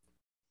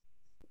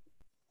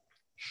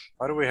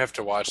 Why do we have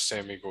to watch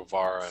Sammy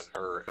Guevara and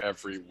her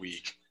every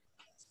week?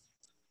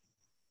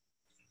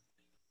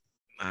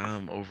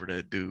 I'm over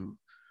that dude.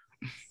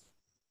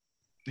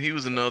 He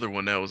was another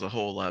one that was a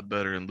whole lot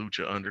better in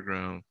Lucha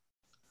Underground.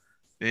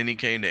 Then he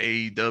came to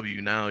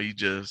AEW. Now he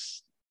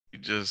just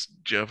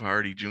Jeff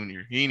Hardy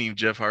Jr. He ain't even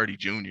Jeff Hardy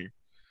Jr.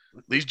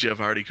 At least Jeff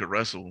Hardy could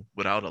wrestle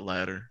without a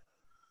ladder.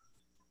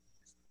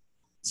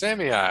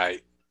 Sammy, No,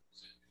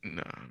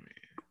 man.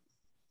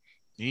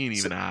 He ain't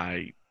even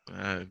high.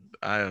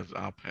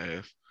 I'll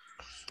pass.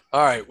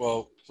 All right.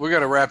 Well, we got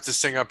to wrap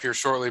this thing up here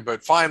shortly,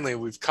 but finally,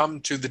 we've come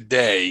to the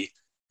day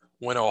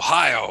when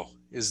Ohio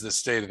is the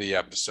state of the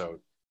episode.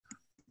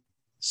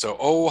 So,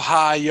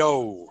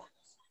 Ohio,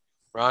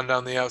 round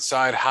down the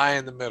outside, high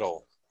in the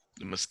middle.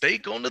 The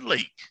mistake on the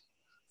lake.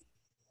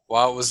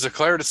 While it was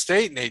declared a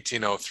state in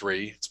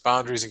 1803, its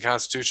boundaries and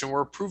constitution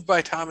were approved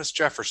by Thomas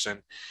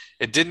Jefferson.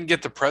 It didn't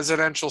get the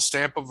presidential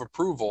stamp of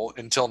approval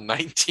until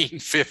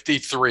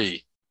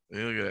 1953.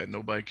 Hey, look at that.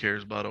 Nobody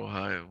cares about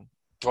Ohio.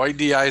 Dwight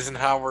D.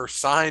 Eisenhower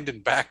signed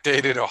and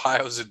backdated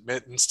Ohio's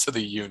admittance to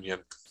the Union.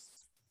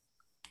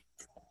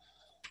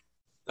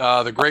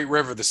 The Great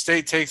River. The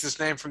state takes its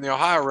name from the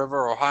Ohio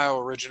River. Ohio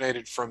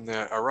originated from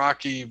the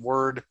Iraqi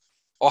word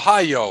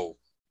Ohio,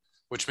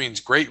 which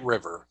means Great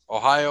River.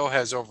 Ohio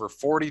has over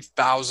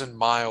 40,000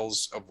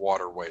 miles of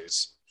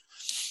waterways.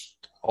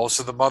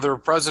 Also the mother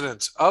of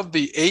presidents. Of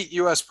the 8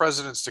 U.S.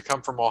 presidents to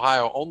come from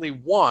Ohio, only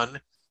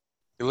one,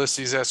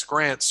 Ulysses S.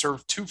 Grant,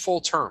 served 2 full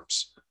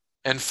terms,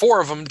 and 4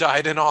 of them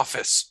died in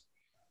office.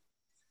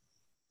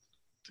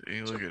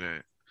 Hey, look at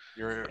that.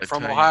 You're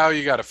from Ohio,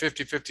 you got a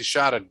 50-50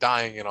 shot of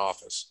dying in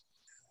office.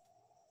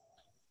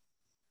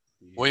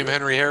 William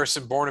Henry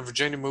Harrison, born in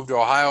Virginia, moved to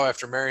Ohio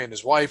after marrying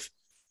his wife,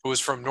 who was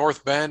from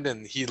North Bend,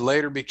 and he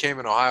later became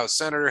an Ohio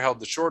senator,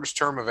 held the shortest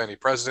term of any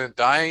president,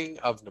 dying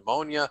of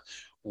pneumonia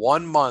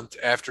 1 month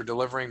after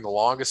delivering the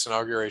longest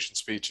inauguration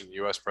speech in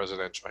U.S.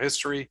 presidential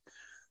history.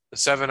 The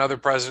 7 other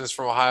presidents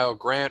from Ohio,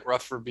 Grant,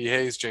 Rutherford B.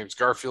 Hayes, James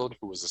Garfield,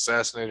 who was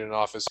assassinated in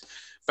office,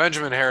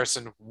 Benjamin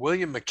Harrison,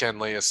 William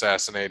McKinley,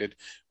 assassinated,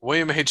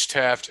 William H.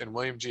 Taft, and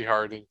William G.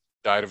 Harding,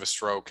 died of a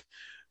stroke,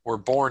 were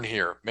born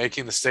here,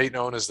 making the state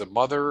known as the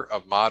mother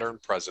of modern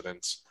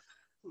presidents.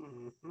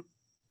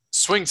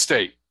 Swing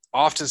state.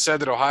 Often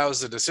said that Ohio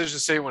is the decision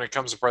state when it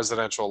comes to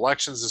presidential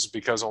elections. This is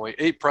because only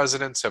 8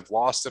 presidents have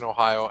lost in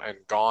Ohio and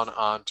gone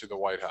on to the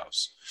White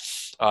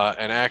House.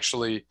 And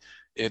actually,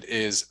 it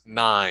is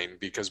 9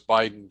 because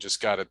Biden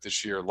just got it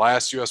this year.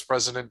 Last U.S.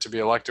 president to be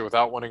elected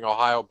without winning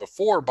Ohio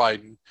before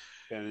Biden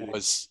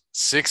was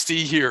 60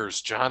 years,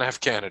 John F.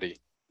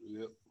 Kennedy.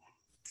 Yep.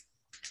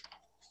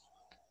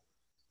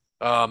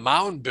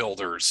 Mound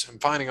builders. I'm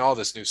finding all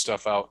this new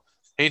stuff out.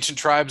 Ancient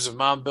tribes of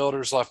mound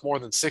builders left more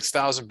than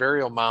 6,000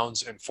 burial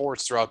mounds and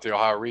forts throughout the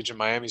Ohio region.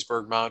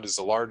 Miamisburg Mound is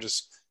the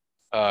largest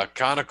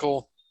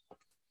conical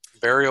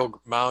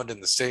burial mound in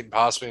the state and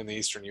possibly in the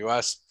eastern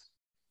U.S.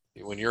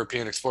 When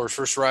European explorers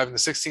first arrived in the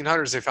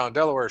 1600s, they found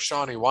Delaware,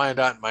 Shawnee,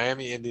 Wyandot, and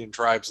Miami Indian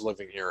tribes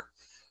living here.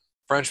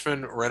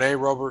 Frenchman René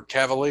Robert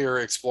Cavelier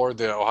explored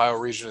the Ohio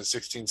region in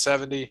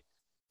 1670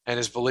 and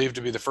is believed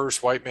to be the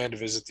first white man to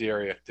visit the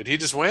area. Did he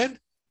just win?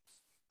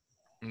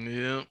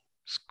 Yep.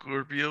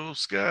 Scorpio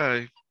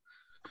Sky.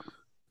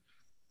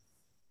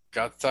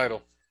 Got the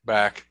title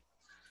back.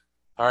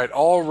 All right.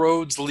 All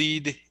roads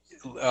lead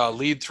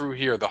through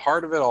here. The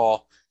heart of it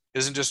all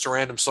isn't just a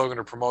random slogan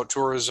to promote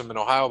tourism. In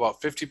Ohio, about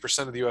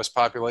 50% of the U.S.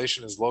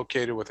 population is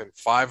located within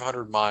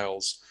 500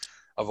 miles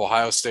of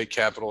Ohio state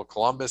capital,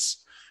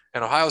 Columbus.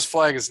 And Ohio's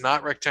flag is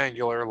not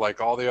rectangular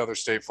like all the other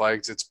state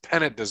flags. Its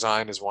pennant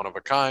design is one of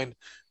a kind.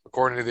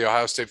 According to the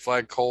Ohio State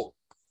Flag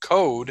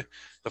Code,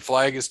 the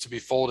flag is to be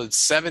folded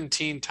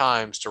 17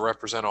 times to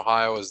represent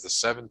Ohio as the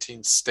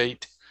 17th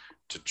state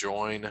to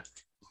join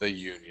the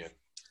Union.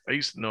 I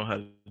used to know how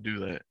to do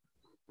that.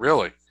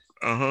 Really?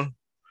 Uh-huh.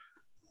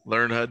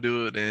 Learned how to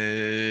do it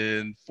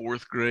in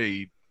 4th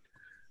grade.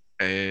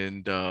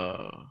 And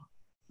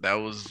that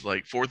was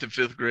like 4th and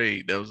 5th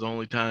grade. That was the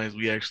only times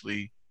we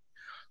actually,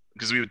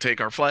 because we would take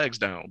our flags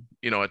down,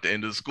 at the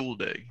end of the school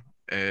day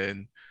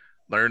and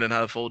learning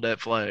how to fold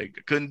that flag.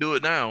 I couldn't do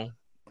it now.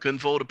 Couldn't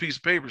fold a piece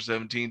of paper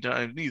 17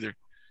 times neither.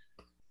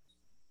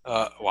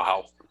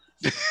 Wow.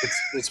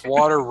 Its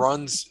water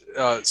runs.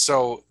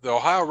 So the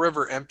Ohio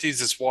River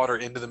empties its water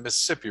into the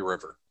Mississippi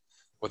River.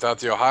 Without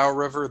the Ohio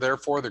River,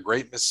 therefore, the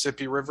Great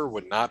Mississippi River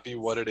would not be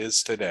what it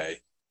is today.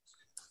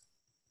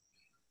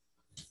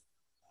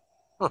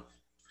 Huh.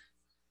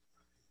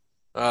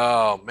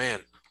 Oh, man.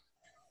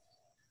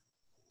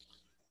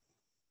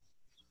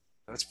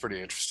 That's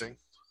pretty interesting.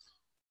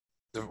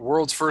 The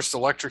world's first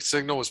electric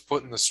signal was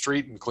put in the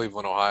street in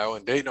Cleveland, Ohio.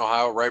 In Dayton,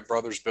 Ohio, Wright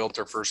brothers built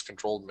their first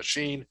controlled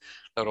machine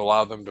that would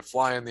allow them to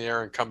fly in the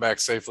air and come back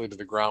safely to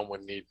the ground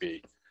when need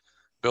be.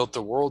 Built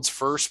the world's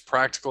first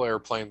practical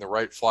airplane, the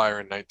Wright Flyer,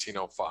 in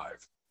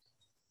 1905.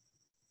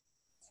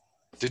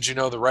 Did you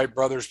know the Wright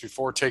brothers,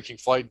 before taking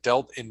flight,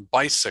 dealt in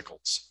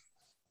bicycles?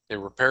 They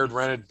repaired,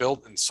 rented,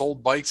 built, and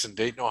sold bikes in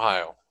Dayton,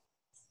 Ohio.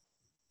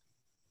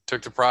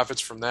 Took the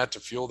profits from that to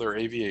fuel their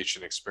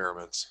aviation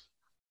experiments.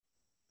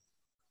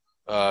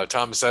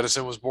 Thomas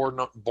Edison was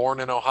born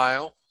in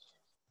Ohio.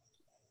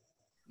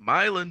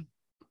 Milan.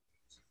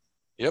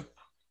 Yep.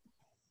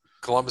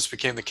 Columbus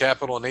became the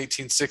capital in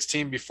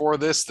 1816. Before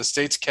this, the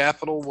state's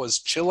capital was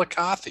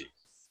Chillicothe.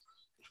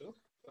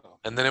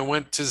 And then it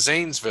went to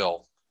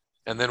Zanesville.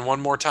 And then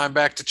one more time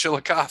back to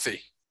Chillicothe.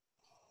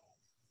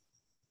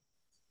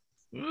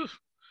 Oof.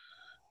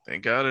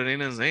 Thank God it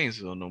ain't in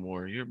Zanesville no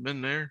more. You ever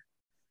been there?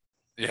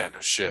 Yeah, no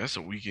shit. That's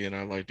a weekend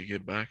I'd like to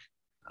get back.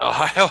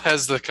 Ohio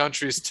has the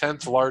country's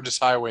 10th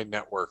largest highway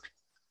network.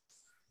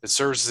 It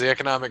serves as the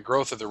economic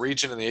growth of the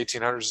region. In the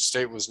 1800s, the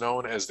state was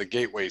known as the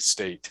Gateway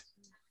State.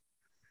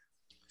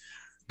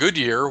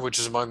 Goodyear, which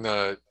is among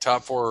the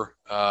top four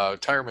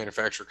tire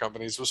manufacturer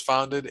companies, was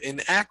founded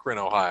in Akron,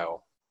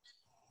 Ohio.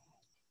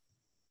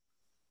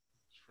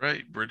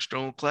 Right,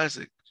 Bridgestone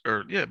Classic,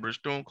 or yeah,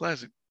 Bridgestone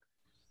Classic.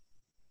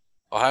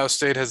 Ohio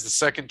State has the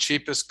second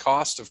cheapest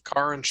cost of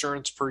car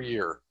insurance per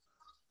year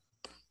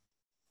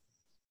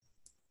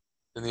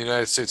in the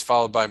United States,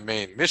 followed by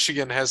Maine.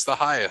 Michigan has the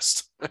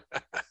highest.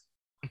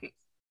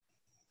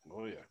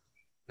 Oh yeah.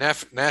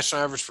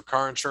 National average for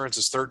car insurance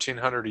is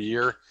 $1,300 a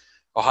year.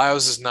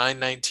 Ohio's is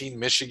 $919.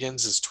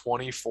 Michigan's is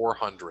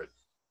 $2,400.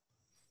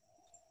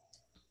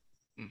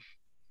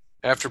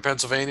 After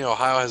Pennsylvania,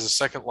 Ohio has the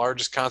second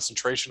largest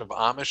concentration of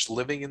Amish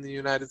living in the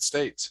United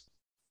States.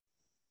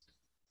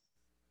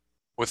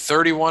 With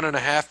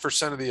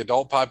 31.5% of the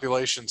adult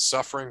population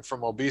suffering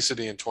from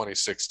obesity in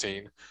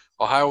 2016,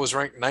 Ohio was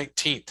ranked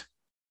 19th.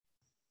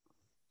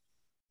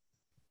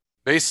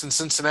 Based in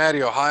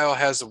Cincinnati, Ohio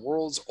has the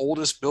world's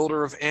oldest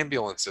builder of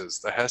ambulances,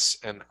 the Hess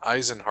and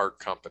Eisenhart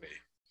Company.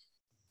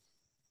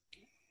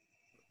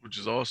 Which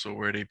is also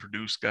where they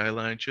produce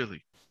Skyline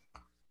chili.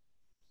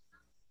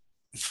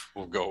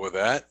 We'll go with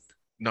that.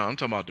 No, I'm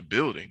talking about the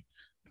building.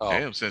 Oh.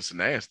 Damn,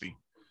 Cincinnati.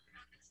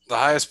 The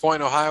highest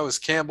point in Ohio is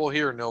Campbell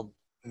here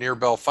near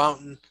Bell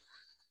Fountain,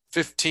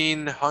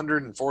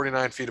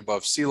 1,549 feet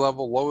above sea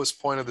level.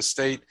 Lowest point of the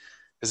state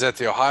is at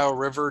the Ohio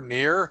River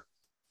near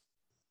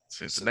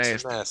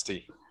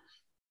Cincinnati.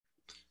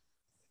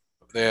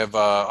 They have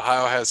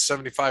Ohio has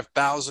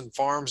 75,000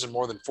 farms and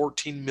more than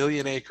 14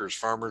 million acres.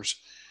 Farmers,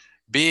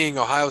 being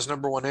Ohio's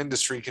number one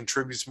industry,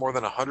 contributes more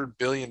than $100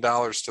 billion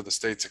to the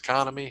state's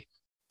economy.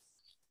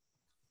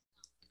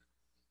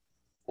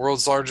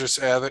 World's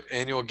largest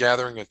annual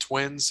gathering of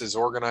twins is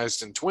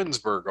organized in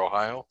Twinsburg,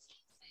 Ohio.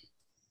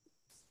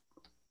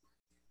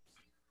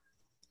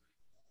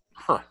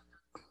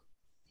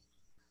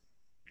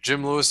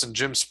 Jim Lewis and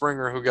Jim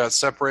Springer, who got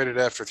separated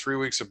after 3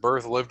 weeks of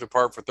birth, lived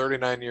apart for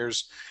 39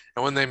 years.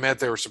 And when they met,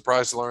 they were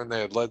surprised to learn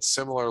they had led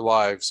similar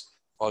lives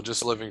while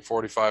just living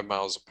 45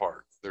 miles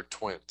apart. They're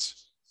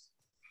twins.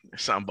 They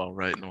sound about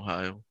right in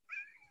Ohio.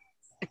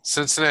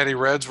 Cincinnati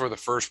Reds were the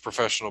first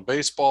professional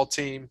baseball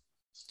team.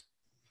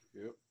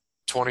 Yep.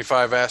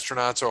 25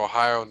 astronauts are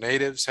Ohio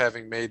natives,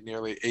 having made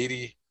nearly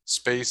 80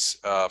 space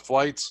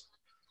flights.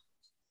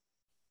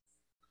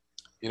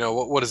 You know,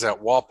 what is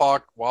that,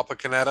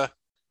 Wapakoneta?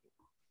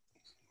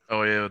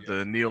 Oh, yeah,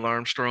 the Neil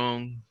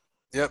Armstrong.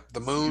 Yep, the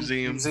Moon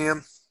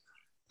Museum.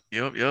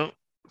 Yep.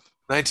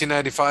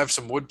 1995,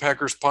 some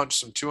woodpeckers punched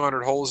some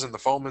 200 holes in the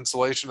foam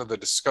insulation of the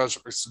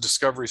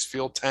Discovery's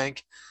fuel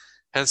tank.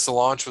 Hence, the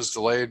launch was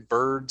delayed.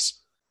 Bird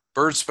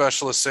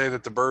specialists say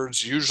that the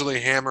birds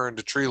usually hammer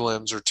into tree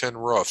limbs or tin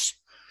roofs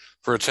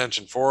for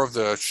attention. 4 of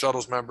the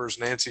shuttle's members,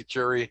 Nancy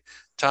Curie,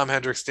 Tom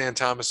Hendricks, Dan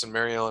Thomas, and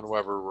Mary Ellen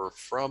Weber, were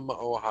from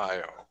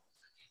Ohio.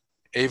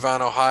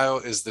 Avon, Ohio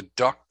is the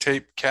duct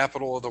tape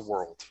capital of the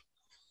world.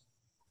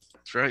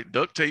 That's right.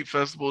 Duct Tape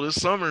Festival this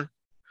summer.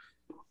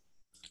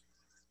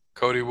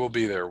 Cody will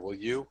be there. Will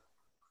you?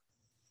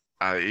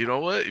 You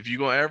know what? If you're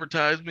going to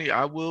advertise me,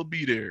 I will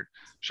be there.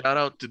 Shout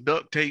out to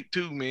Duct Tape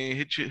too, man.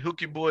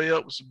 Hook your boy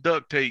up with some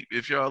duct tape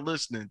if y'all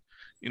listening.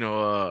 You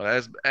know,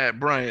 as at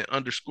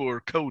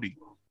Bryant_Cody.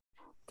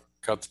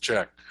 Cut the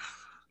check.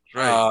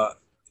 Right.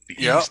 The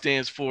E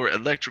stands for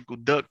electrical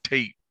duct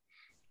tape.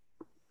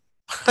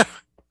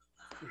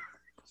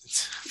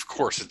 Of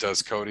course it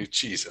does, Cody.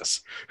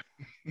 Jesus.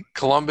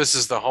 Columbus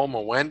is the home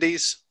of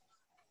Wendy's.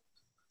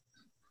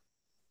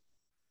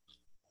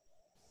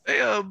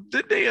 Who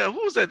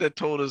was that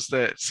told us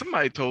that?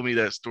 Somebody told me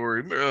that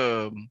story.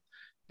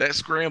 That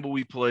scramble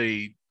we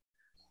played.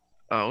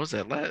 What was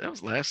that? That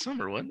was last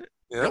summer, wasn't it?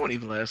 Yeah. That wasn't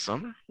even last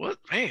summer. What?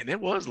 Man, it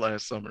was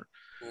last summer.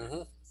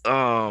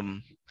 Mm-hmm.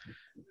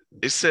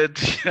 It said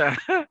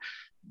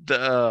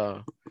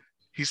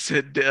he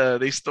said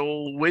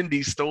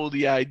Wendy stole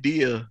the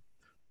idea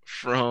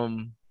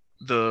from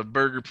the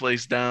burger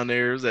place down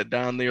there. Is that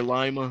down there,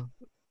 Lima?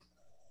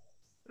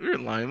 We're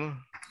in Lima.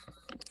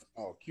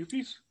 Oh,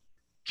 Kewpie's?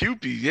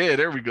 Kewpie, yeah,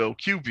 there we go.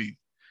 Kewpie.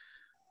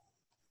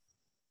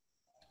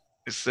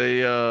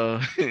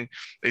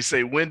 They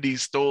say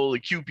Wendy's stole a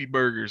Kewpie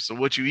burger. So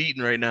what you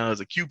eating right now is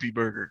a Kewpie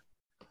burger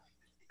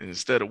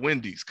instead of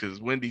Wendy's,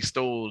 because Wendy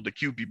stole the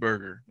Kewpie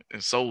burger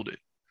and sold it.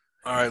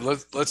 All right,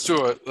 let's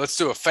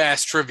do a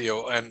fast trivia,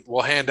 and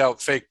we'll hand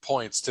out fake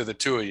points to the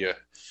two of you.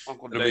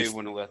 Uncle Dave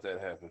wouldn't let that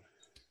happen.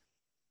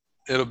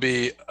 It'll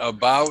be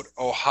about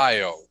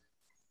Ohio.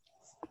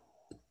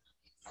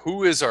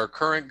 Who is our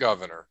current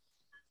governor?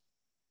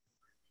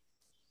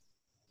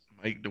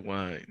 Mike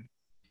DeWine.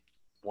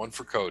 1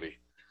 for Cody.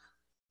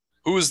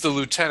 Who is the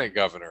lieutenant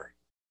governor?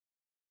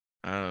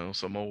 I don't know,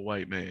 some old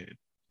white man.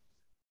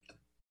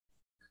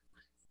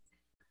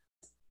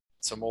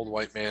 Some old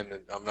white man,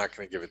 and I'm not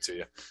going to give it to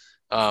you.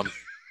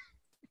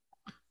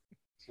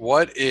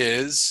 What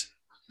is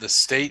the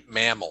state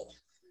mammal?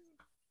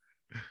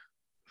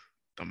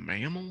 The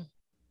mammal?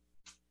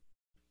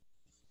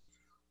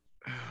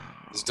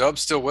 Is Dub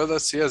still with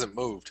us? He hasn't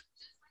moved.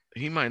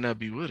 He might not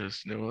be with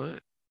us. You know what?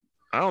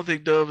 I don't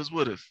think Dove is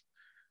with us.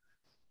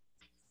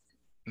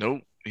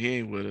 Nope, he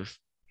ain't with us.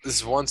 This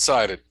is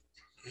one-sided.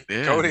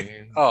 Yeah, Cody?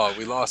 man. Oh,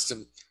 we lost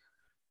him.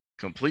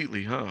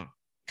 Completely, huh?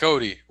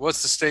 Cody,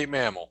 what's the state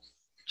mammal?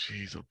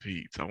 Jeez, oh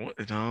Pete.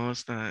 No,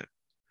 it's not.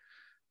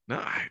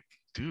 No,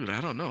 dude,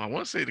 I don't know. I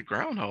want to say the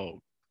groundhog.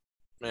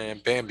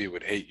 Man, Bambi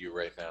would hate you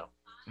right now.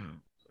 Oh,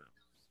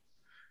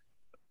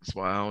 that's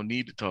why I don't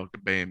need to talk to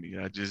Bambi.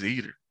 I just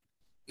eat her.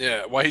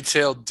 Yeah,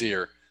 white-tailed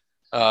deer.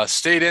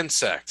 State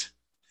insect.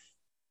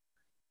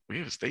 We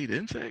have a state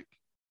insect?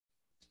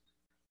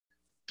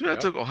 Dude, I Yep.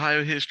 took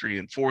Ohio history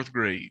in 4th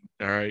grade.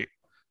 All right.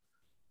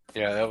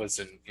 Yeah, that was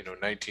in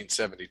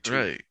 1972.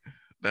 Right.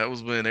 That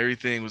was when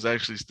everything was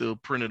actually still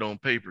printed on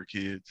paper,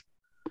 kids.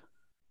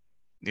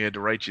 You had to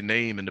write your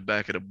name in the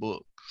back of the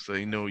book so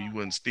you know you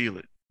wouldn't steal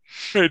it.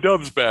 Hey,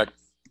 Dub's back.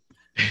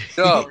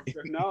 Dub,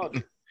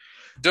 Technology.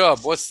 Dub,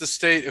 what's the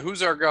state?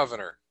 Who's our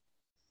governor?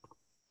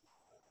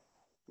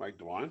 Mike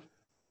DeWine.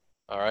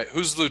 All right,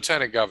 who's the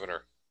lieutenant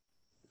governor?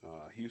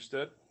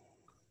 Houston.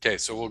 Okay,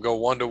 so we'll go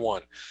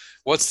 1-1.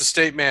 What's the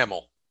state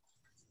mammal?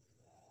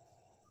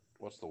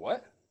 What's the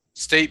what?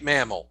 State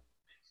mammal.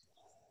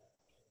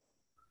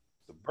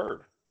 The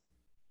bird.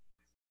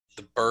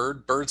 The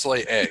bird. Birds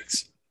lay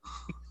eggs.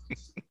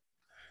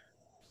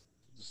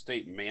 The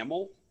state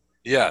mammal?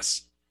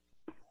 Yes.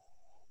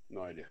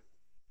 No idea.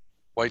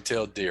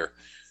 White-tailed deer.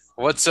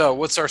 What's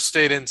our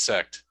state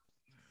insect?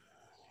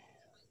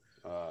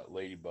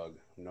 Ladybug.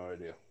 No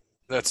idea.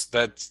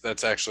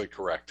 That's actually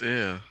correct.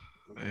 Yeah.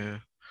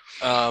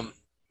 Yeah.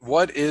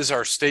 What is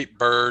our state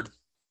bird?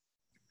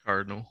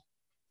 Cardinal.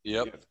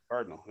 Yep. Yeah,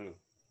 cardinal. Who?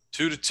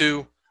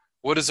 2-2.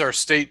 What is our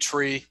state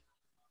tree?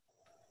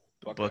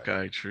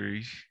 Buckeye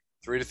tree.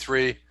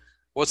 3-3.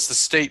 What's the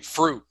state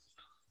fruit?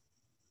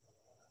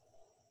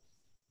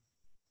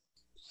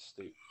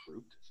 State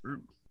fruit.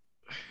 Fruit.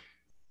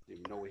 Didn't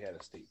even know we had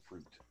a state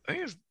fruit. I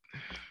think it's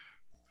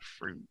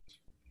fruit.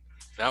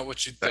 Not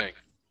what you think.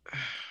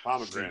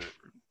 Pomegranate.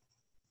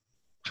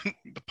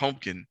 The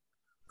pumpkin.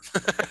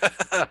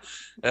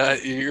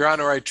 You're on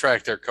the right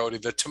track there, Cody.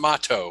 The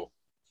tomato.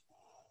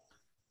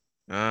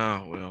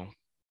 Oh, well.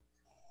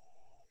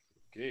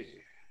 Okay.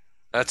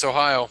 That's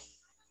Ohio.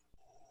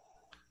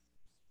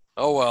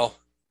 Oh, well.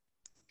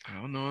 I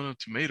don't know. A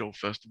tomato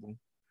festival.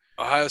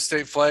 Ohio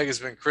state flag has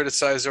been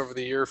criticized over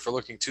the year for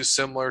looking too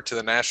similar to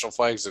the national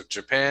flags of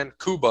Japan,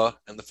 Cuba,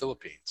 and the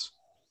Philippines.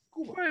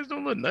 Flags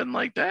don't look nothing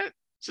like that.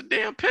 It's a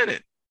damn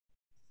pennant.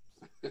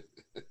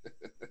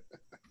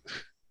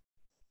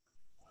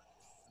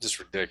 Just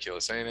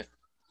ridiculous, ain't it?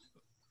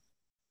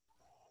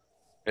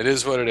 It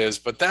is what it is,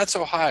 but that's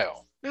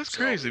Ohio. That's So-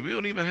 crazy. We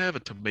don't even have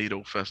a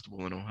tomato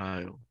festival in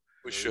Ohio.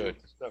 We should.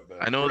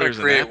 I know We're gonna there's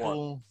an create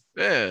apple.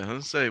 Yeah,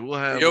 let's say we'll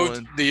have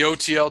one. The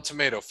OTL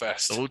Tomato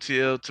Fest.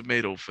 OTL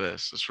Tomato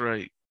Fest. That's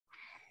right.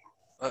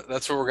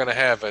 That's what we're going to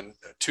have in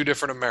 2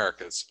 different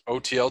Americas.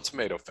 OTL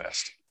Tomato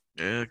Fest.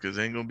 Yeah, because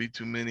ain't gonna be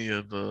too many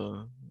of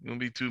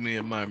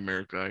my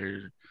America out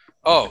here.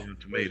 Oh, Damn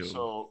tomato.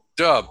 So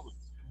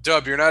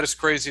Dub, you're not as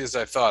crazy as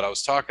I thought. I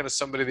was talking to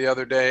somebody the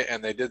other day,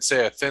 and they did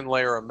say a thin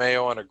layer of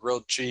mayo on a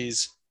grilled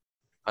cheese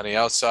on the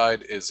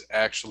outside is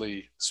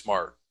actually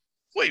smart.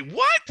 Wait,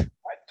 what?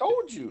 I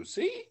told you.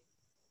 See,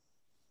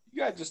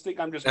 you guys just think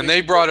I'm just. And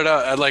they brought it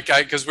up,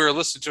 because we were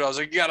listening to it. I was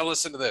like, you got to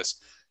listen to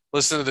this.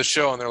 Listen to the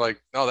show. And they're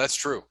like, no, that's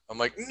true. I'm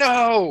like,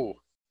 no.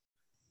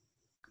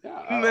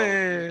 Yeah,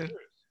 Man.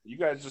 you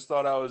guys just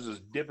thought I was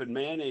just dipping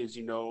mayonnaise,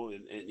 and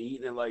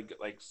eating it like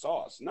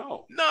sauce.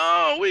 No.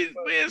 No, we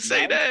didn't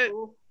say Nice that.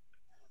 little-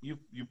 You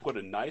put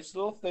a nice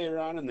little layer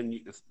on, and then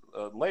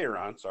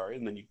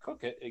and then you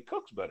cook it. It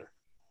cooks better.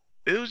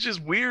 It was just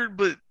weird,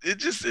 but it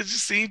just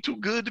seemed too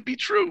good to be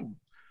true.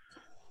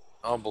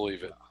 I don't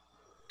believe it.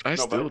 I No,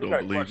 still but you don't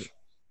guys believe watch, it.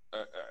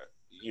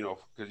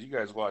 Because you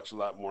guys watch a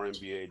lot more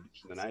NBA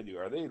than I do.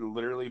 Are they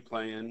literally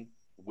playing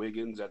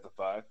Wiggins at the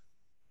 5?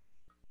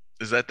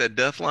 Is that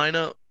death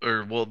lineup,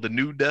 or the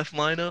new death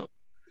lineup?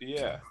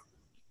 Yeah.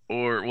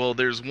 Or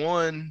there's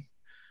one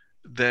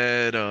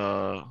that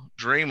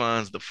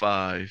Draymond's the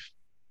 5,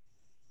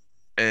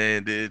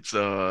 and it's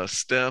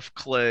Steph,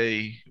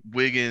 Clay,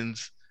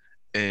 Wiggins,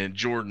 and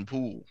Jordan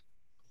Poole.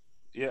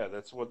 Yeah,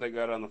 that's what they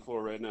got on the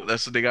floor right now.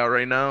 That's what they got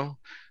right now.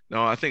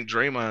 No, I think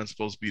Draymond's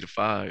supposed to be the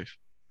 5.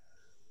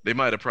 They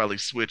might have probably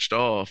switched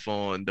off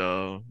on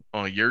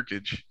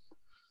Jokic.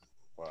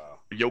 Wow.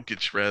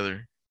 Jokic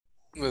rather.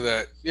 Look at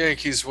that.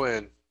 Yankees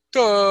win.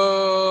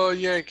 Oh,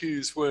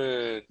 Yankees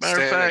win.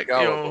 Matter of Stan and fact,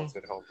 Gallo both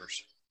hit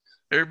homers.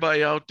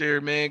 Everybody out there,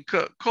 man,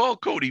 call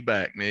Cody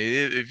back,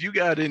 man. If you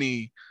got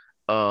any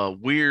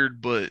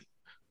weird but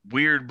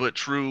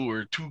true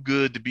or too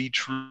good to be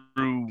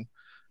true,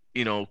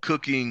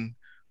 cooking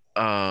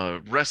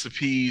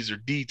recipes or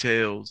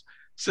details,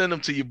 send them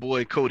to your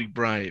boy Cody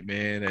Bryant,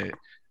 man,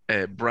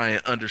 at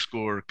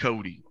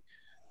Bryant_Cody.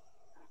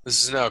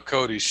 This is now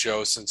Cody's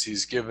show since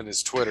he's given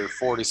his Twitter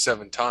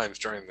 47 times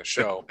during the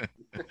show.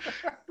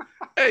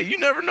 Hey, you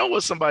never know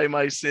what somebody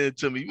might send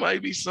to me. It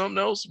might be something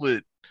else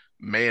with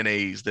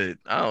mayonnaise that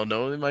I don't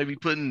know. They might be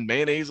putting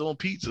mayonnaise on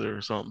pizza or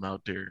something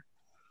out there.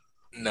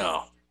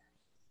 No.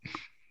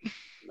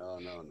 No.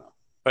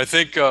 I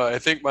think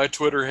my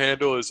Twitter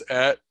handle is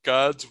at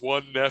God's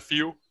one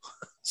nephew.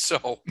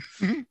 So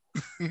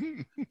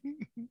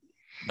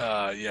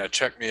yeah,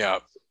 check me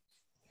out.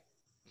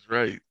 That's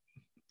right.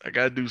 I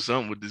gotta do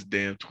something with this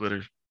damn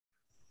Twitter.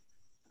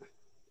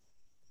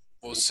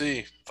 We'll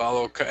see.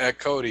 Follow at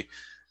Cody.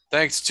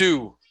 Thanks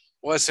to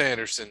Wes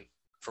Anderson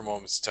for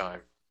Moments of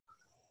Time,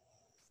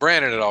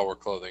 Brandon at All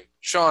Work Clothing,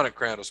 Sean at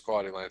Crandall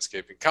Squatting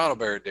Landscaping, Connell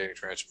Bear at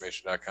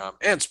DatingTransformation.com,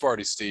 and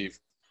Sparty Steve.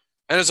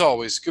 And as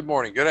always, good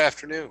morning, good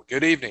afternoon,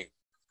 good evening,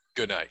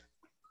 good night.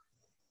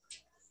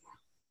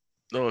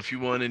 No, if you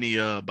want any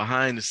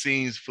behind the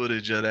scenes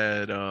footage of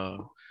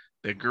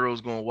that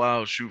Girls Gone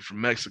Wild shoot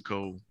from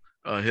Mexico,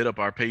 hit up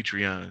our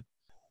Patreon.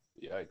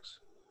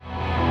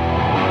 Yikes.